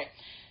this. Okay.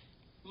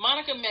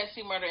 Monica met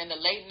C Murder in the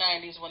late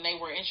 90s when they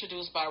were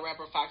introduced by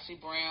rapper Foxy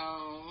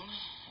Brown.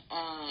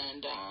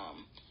 And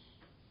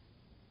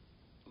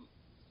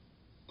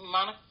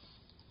Monica,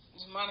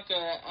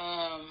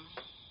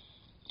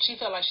 she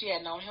felt like she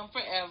had known him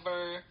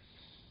forever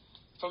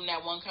from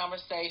that one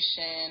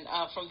conversation.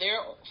 From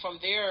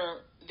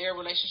their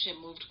relationship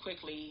moved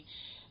quickly.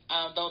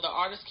 Though the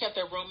artists kept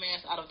their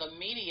romance out of the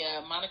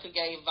media, Monica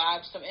gave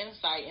Vibe some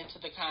insight into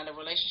the kind of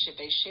relationship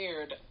they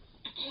shared.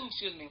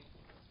 Excuse me.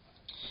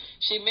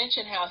 She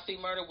mentioned how C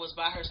Murder was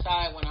by her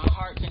side when a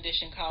heart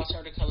condition caused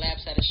her to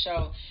collapse at a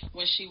show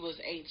when she was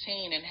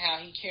 18, and how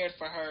he cared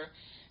for her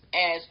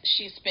as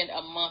she spent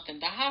a month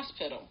in the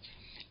hospital.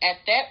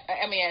 At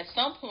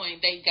some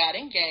point they got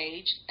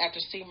engaged after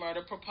C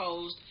Murder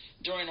proposed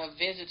during a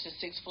visit to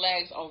Six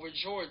Flags over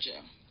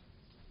Georgia.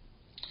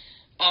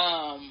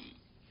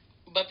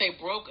 But they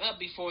broke up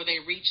before they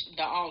reached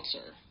the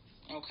altar.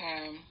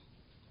 Okay.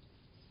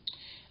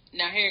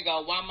 Now here you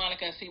go. Why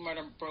Monica and C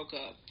Murder broke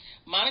up.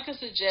 Monica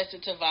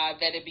suggested to Vibe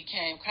that it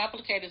became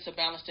complicated to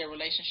balance their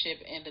relationship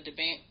and the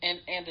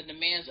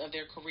demands of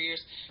their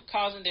careers,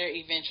 causing their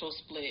eventual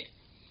split.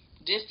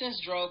 Distance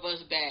drove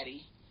us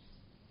batty.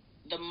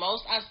 The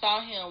most I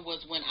saw him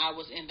was when I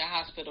was in the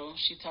hospital,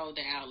 she told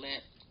the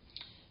outlet.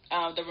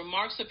 The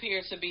remarks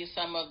appear to be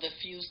some of the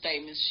few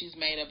statements she's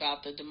made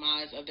about the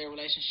demise of their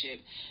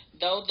relationship.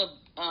 Though the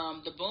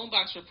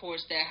Boombox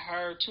reports that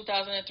her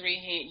 2003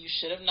 hit "You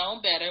Should Have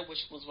Known Better,"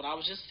 which was what I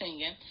was just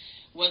singing,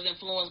 was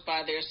influenced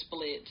by their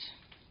split.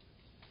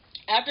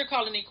 After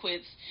calling it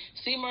quits,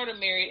 C Murder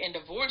married and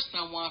divorced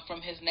someone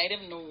from his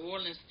native New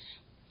Orleans.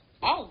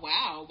 Oh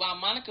wow! While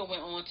Monica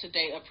went on to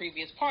date a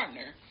previous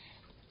partner.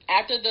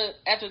 After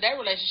that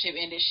relationship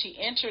ended, she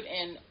entered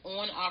an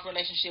on-off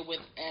relationship with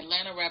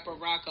Atlanta rapper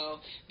Rocco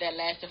that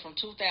lasted from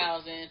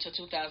 2000 to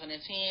 2010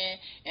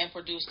 and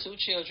produced 2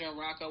 children,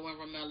 Rocco and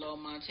Romello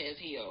Montez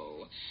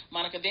Hill.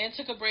 Monica then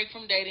took a break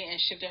from dating and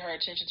shifted her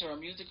attention to her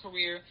music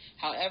career.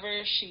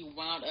 However, she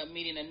wound up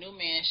meeting a new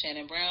man,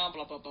 Shannon Brown,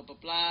 blah, blah, blah, blah,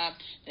 blah.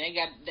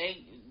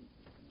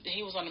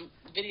 He was on a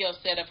video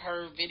set of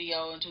her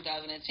video in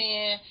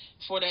 2010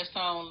 for that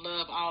song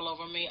Love All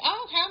Over Me.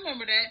 Oh, okay, I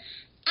remember that.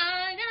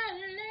 I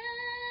got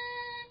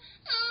love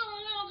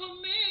all over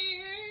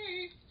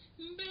me,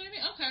 baby.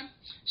 Okay.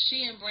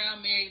 She and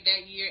Brown married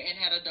that year and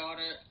had a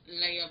daughter,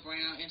 Leah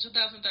Brown, in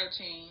 2013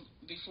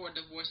 before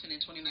divorcing in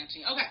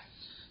 2019. Okay.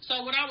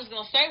 So what I was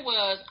going to say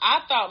was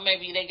I thought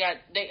maybe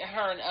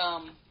her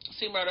and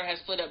C Murder had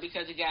split up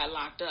because he got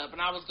locked up. And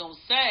I was going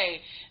to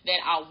say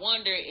that I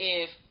wonder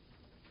if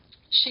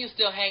she's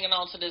still hanging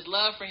on to this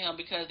love for him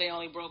because they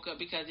only broke up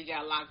because he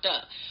got locked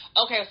up.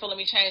 Okay, so let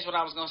me change what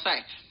I was going to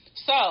say.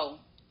 So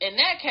in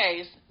that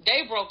case,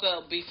 they broke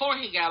up before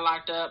he got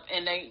locked up,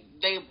 and they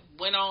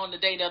went on to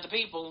date other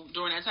people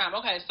during that time.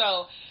 Okay,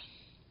 so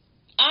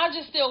I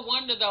just still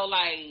wonder, though,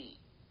 like,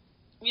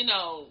 you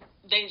know,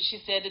 she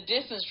said the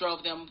distance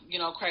drove them, you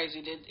know, crazy.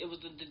 It was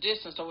the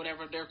distance or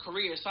whatever of their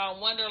career. So I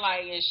wonder,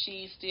 like, is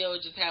she still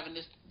just having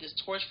this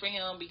torch for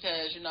him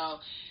because, you know,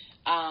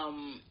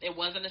 it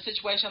wasn't a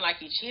situation like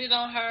he cheated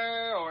on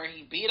her or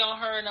he beat on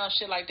her and all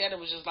shit like that. It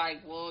was just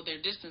like, well,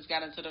 their distance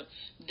got in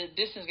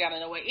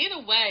the way.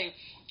 Either way,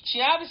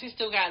 she obviously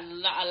still got a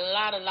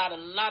lot of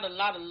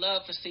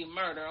love for C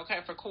Murder, okay,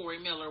 for Corey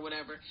Miller or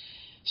whatever.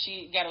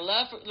 She got a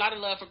lot of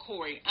love for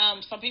Corey.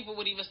 Some people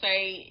would even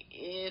say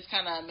it's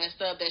kind of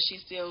messed up that she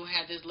still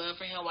had this love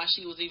for him while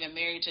she was even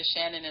married to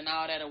Shannon and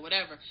all that or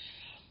whatever.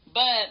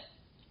 But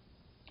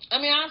I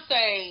mean, I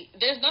say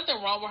there's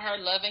nothing wrong with her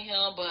loving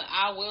him, but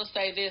I will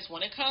say this: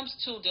 when it comes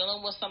to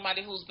dealing with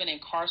somebody who's been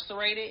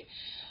incarcerated,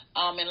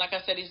 and like I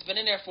said, he's been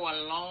in there for a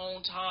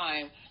long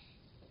time.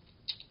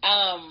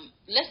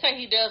 Let's say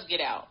he does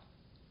get out.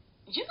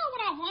 You know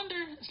what I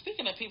wonder?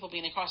 Speaking of people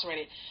being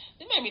incarcerated,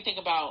 it made me think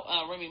about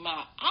Remy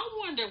Ma. I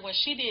wonder when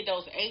she did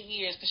those 8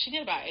 years, because she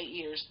did about 8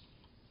 years.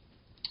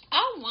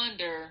 I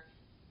wonder,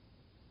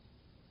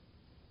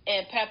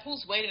 and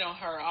Papoose waited on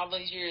her all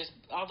those years,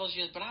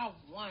 but I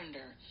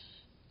wonder.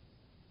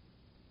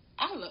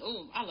 I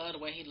love the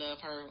way he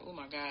loved her. Oh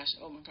my gosh.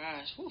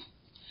 Whew.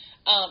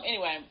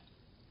 Anyway,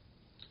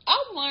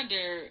 I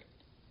wonder,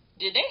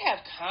 did they have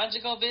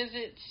conjugal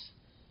visits?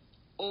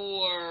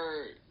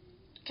 Or,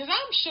 because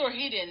I'm sure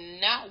he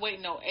did not wait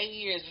no 8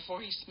 years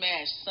before he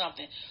smashed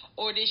something.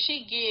 Or did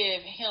she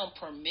give him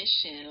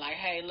permission? Like,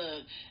 hey,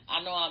 look,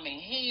 I know I'm in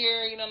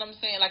here, you know what I'm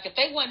saying? Like, if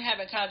they wasn't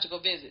having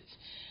conjugal visits,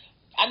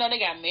 I know they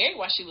got married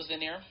while she was in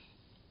there.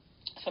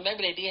 So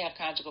maybe they did have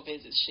conjugal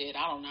visits, shit,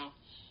 I don't know.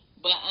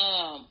 But,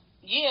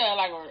 yeah,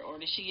 like, or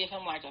did she give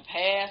him, like, a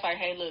pass? Like,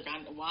 hey, look,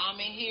 while I'm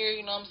in here,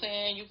 you know what I'm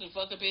saying? You can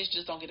fuck a bitch,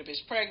 just don't get a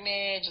bitch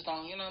pregnant, just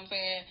don't, you know what I'm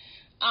saying?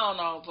 I don't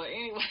know, but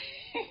anyway.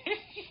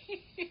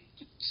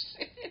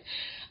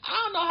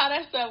 I don't know how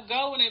that stuff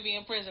go when they be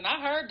in prison.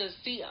 I heard the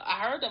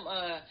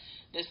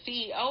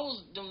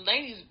CEOs, them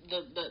ladies,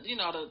 the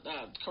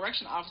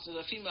correctional officers,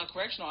 the female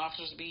correctional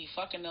officers be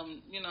fucking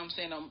them, you know what I'm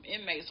saying, them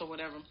inmates or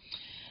whatever.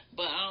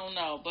 But I don't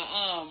know. But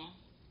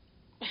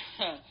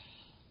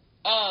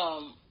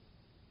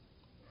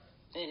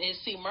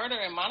is C Murder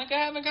and Monica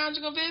having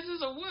conjugal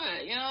visits or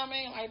what? You know what I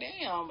mean? Like,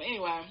 damn.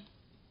 Anyway,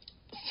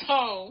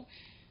 so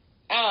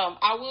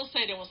I will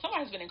say that when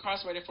somebody's been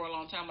incarcerated for a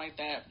long time like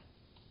that,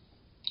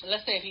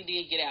 let's say if he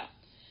did get out,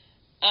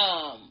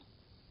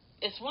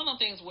 it's one of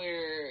the things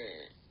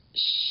where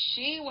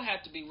she will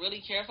have to be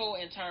really careful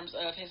in terms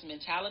of his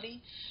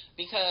mentality,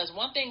 because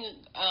one thing,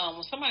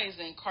 when somebody's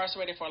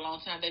incarcerated for a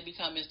long time, they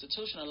become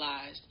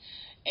institutionalized,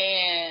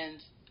 and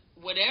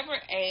whatever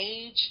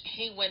age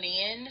he went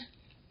in,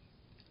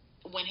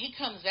 when he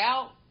comes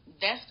out,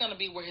 that's going to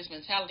be where his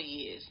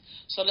mentality is.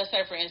 So let's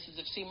say, for instance,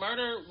 if C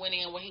Murder went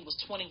in when he was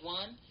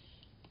 21,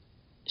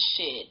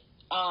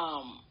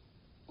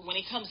 when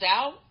he comes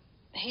out,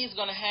 he's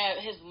going to have,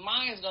 his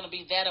mind is going to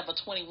be that of a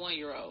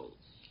 21-year-old.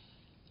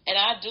 And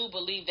I do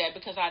believe that,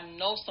 because I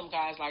know some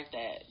guys like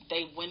that.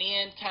 They went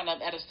in kind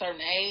of at a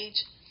certain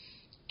age,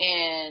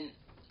 and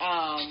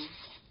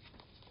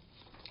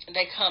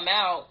they come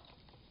out,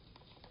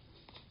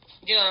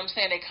 you know what I'm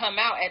saying, they come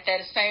out at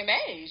that same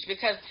age,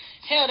 because,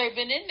 hell, they've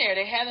been in there.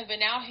 They haven't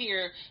been out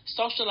here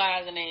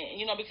socializing, and,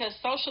 you know, because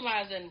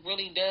socializing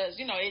really does,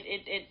 you know,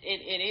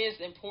 it is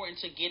important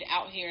to get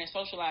out here and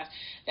socialize.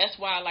 That's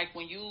why, like,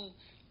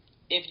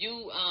 if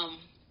you,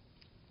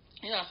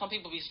 you know, some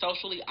people be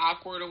socially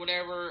awkward or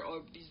whatever,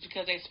 or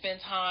because they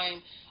spend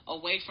time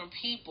away from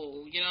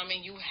people, you know what I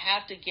mean? You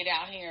have to get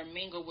out here and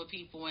mingle with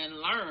people and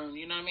learn,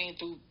 you know what I mean,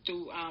 through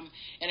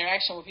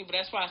interaction with people.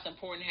 That's why it's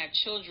important to have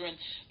children,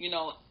 you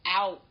know,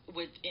 out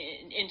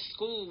in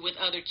school with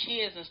other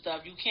kids and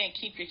stuff. You can't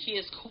keep your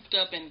kids cooped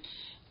up and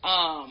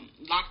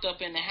locked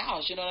up in the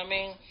house, you know what I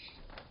mean?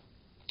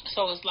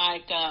 So it's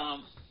like,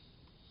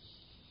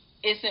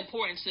 it's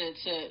important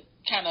to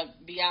kind of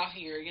be out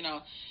here, you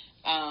know,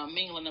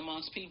 mingling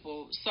amongst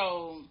people.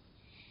 So,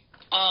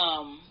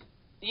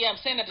 yeah, I'm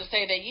saying that to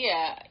say that,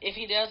 yeah, if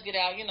he does get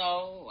out, you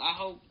know, I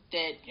hope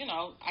that, you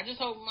know, I just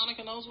hope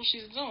Monica knows what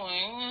she's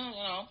doing,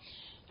 you know,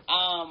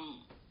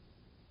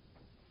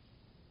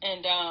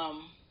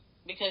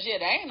 because, yeah,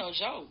 that ain't no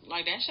joke.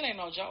 Like, that shit ain't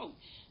no joke.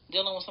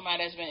 Dealing with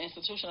somebody that's been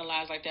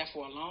institutionalized like that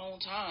for a long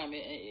time.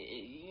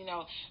 You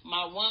know,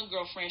 my one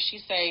girlfriend,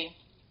 she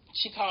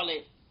call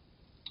it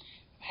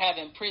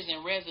having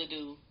prison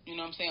residue, you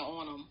know what I'm saying,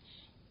 on them.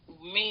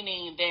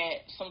 Meaning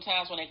that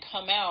sometimes when they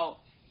come out,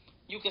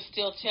 you can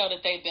still tell that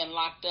they've been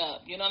locked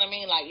up. You know what I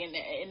mean? Like,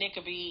 and it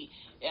could be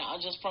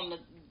just from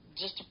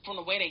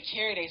the way they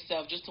carry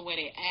themselves, just the way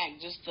they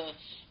act, just the,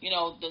 you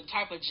know, the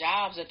type of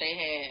jobs that they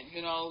had.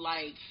 You know,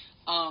 like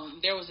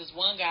there was this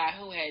one guy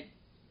who had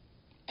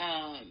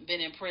been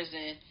in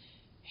prison.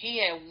 He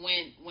had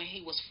went when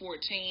he was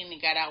 14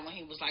 and got out when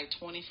he was like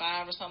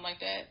 25 or something like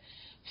that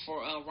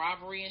for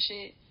robbery and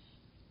shit.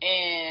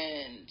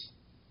 And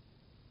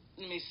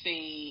let me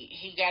see,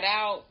 he got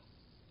out,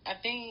 I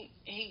think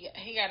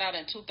he got out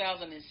in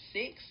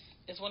 2006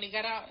 is when he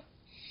got out.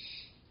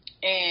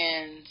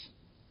 And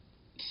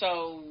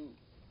so,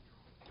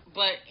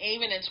 but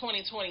even in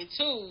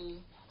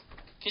 2022,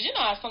 because you know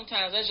how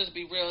sometimes, let's just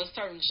be real, there's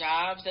certain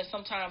jobs that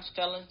sometimes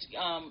felons,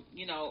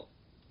 you know,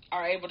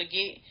 are able to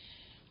get.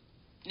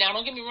 Now,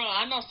 don't get me wrong,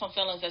 I know some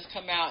felons that's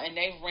come out and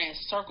they've ran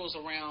circles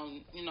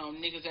around, you know,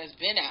 niggas that's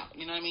been out.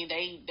 You know what I mean?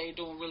 They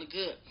doing really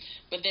good.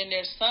 But then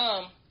there's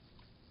some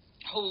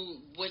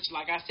which,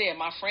 like I said,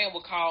 my friend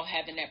would call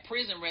having that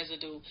prison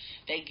residue.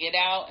 They get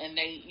out and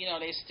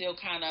they still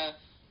kind of,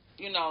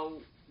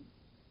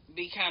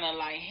 be kind of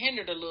like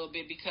hindered a little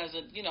bit because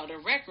of, their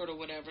record or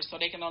whatever, so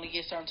they can only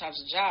get certain types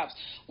of jobs.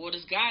 Well,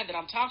 this guy that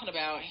I'm talking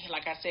about,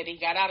 like I said, he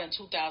got out in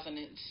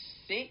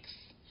 2006,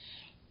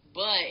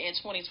 but in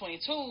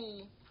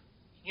 2022,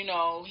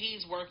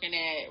 he's working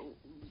at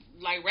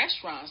like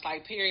restaurants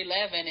like Pier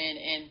 11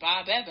 and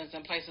Bob Evans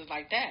and places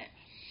like that.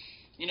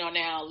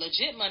 Now,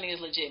 legit money is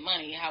legit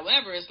money.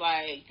 However, it's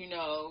like,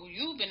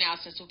 you've been out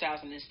since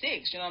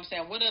 2006. You know what I'm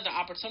saying? What other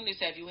opportunities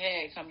have you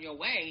had come your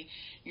way,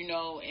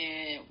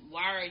 and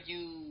why are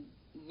you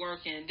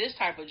working this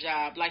type of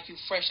job like you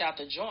fresh out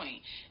the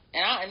joint?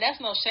 And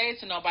that's no shade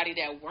to nobody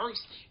that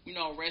works,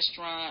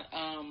 restaurant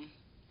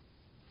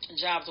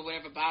jobs or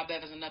whatever, Bob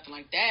Evans and nothing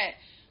like that.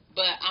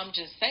 But I'm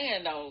just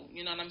saying, though,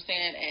 you know what I'm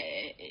saying?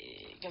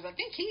 Because I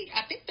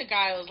think the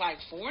guy was like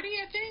 40,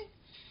 I think.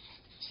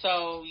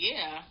 So,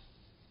 yeah.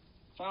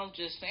 So I'm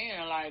just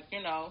saying, like,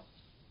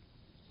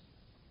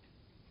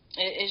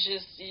 it's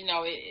just,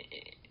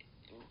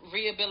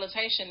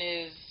 rehabilitation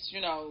is,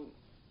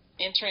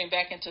 entering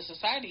back into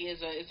society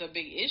is a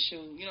big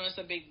issue. It's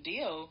a big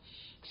deal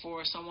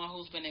for someone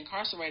who's been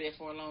incarcerated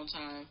for a long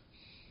time.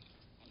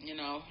 And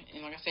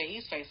like I said,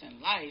 he's facing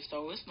life,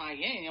 so it's like,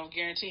 yeah, you don't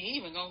guarantee he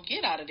even gonna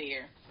get out of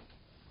there.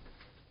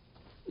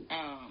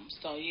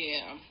 So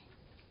yeah.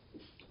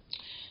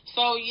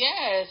 So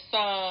yes,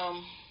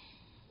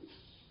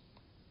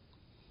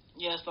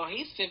 yeah, so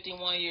he's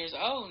 51 years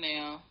old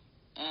now.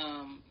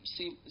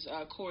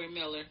 Corey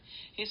Miller,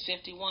 he's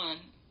 51.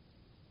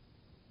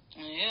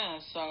 Yeah,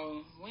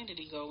 so when did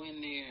he go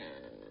in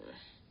there?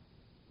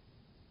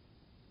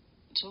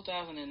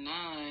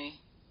 2009.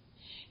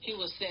 He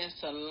was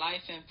sentenced to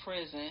life in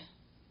prison.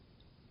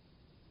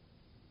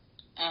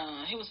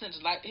 He was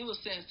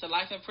sentenced to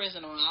life in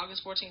prison on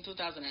August 14,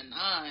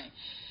 2009.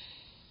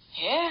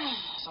 Yeah,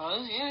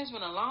 so it's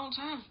been a long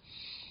time.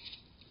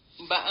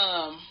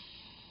 But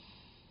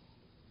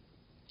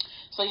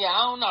so yeah,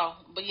 I don't know.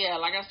 But yeah,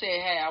 like I said,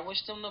 hey, I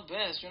wish them the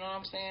best. You know what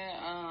I'm saying?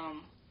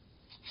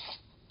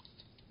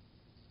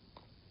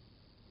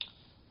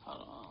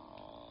 Hold on.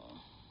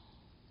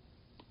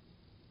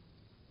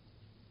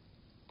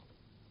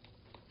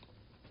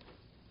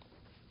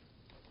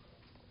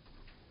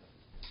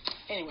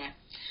 Anyway,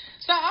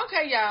 so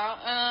okay, y'all.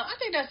 I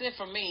think that's it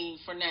for me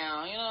for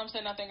now. You know what I'm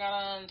saying? I think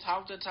I done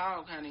talked the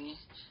talk, honey.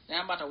 Now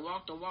I'm about to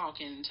walk the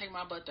walk and take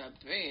my butt to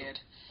bed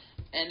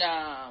and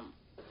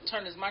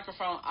turn this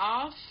microphone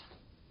off.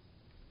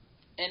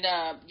 And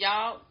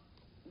y'all,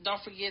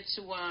 don't forget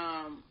to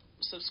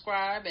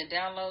subscribe and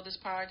download this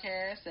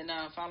podcast and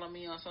follow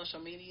me on social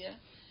media.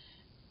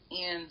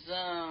 And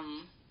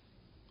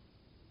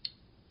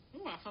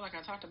I feel like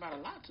I talked about a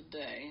lot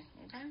today.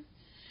 Okay.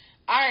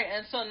 All right,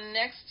 until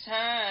next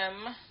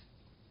time,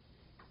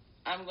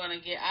 I'm going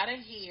to get out of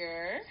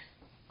here.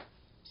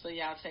 So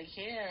y'all take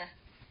care.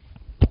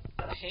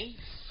 Peace.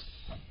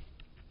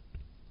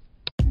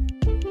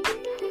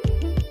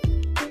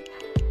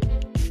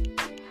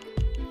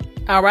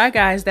 All right,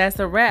 guys, that's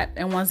a wrap.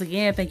 And once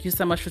again, thank you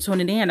so much for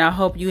tuning in. I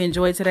hope you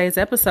enjoyed today's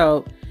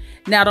episode.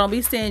 Now, don't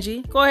be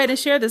stingy. Go ahead and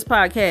share this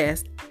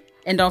podcast.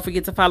 And don't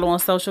forget to follow on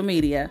social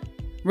media.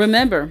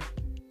 Remember,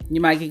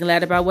 you might get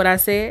glad about what I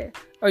said,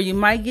 or you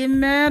might get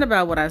mad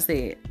about what I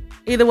said.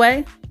 Either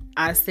way,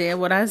 I said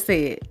what I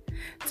said.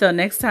 Till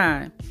next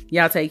time,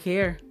 y'all take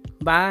care.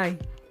 Bye.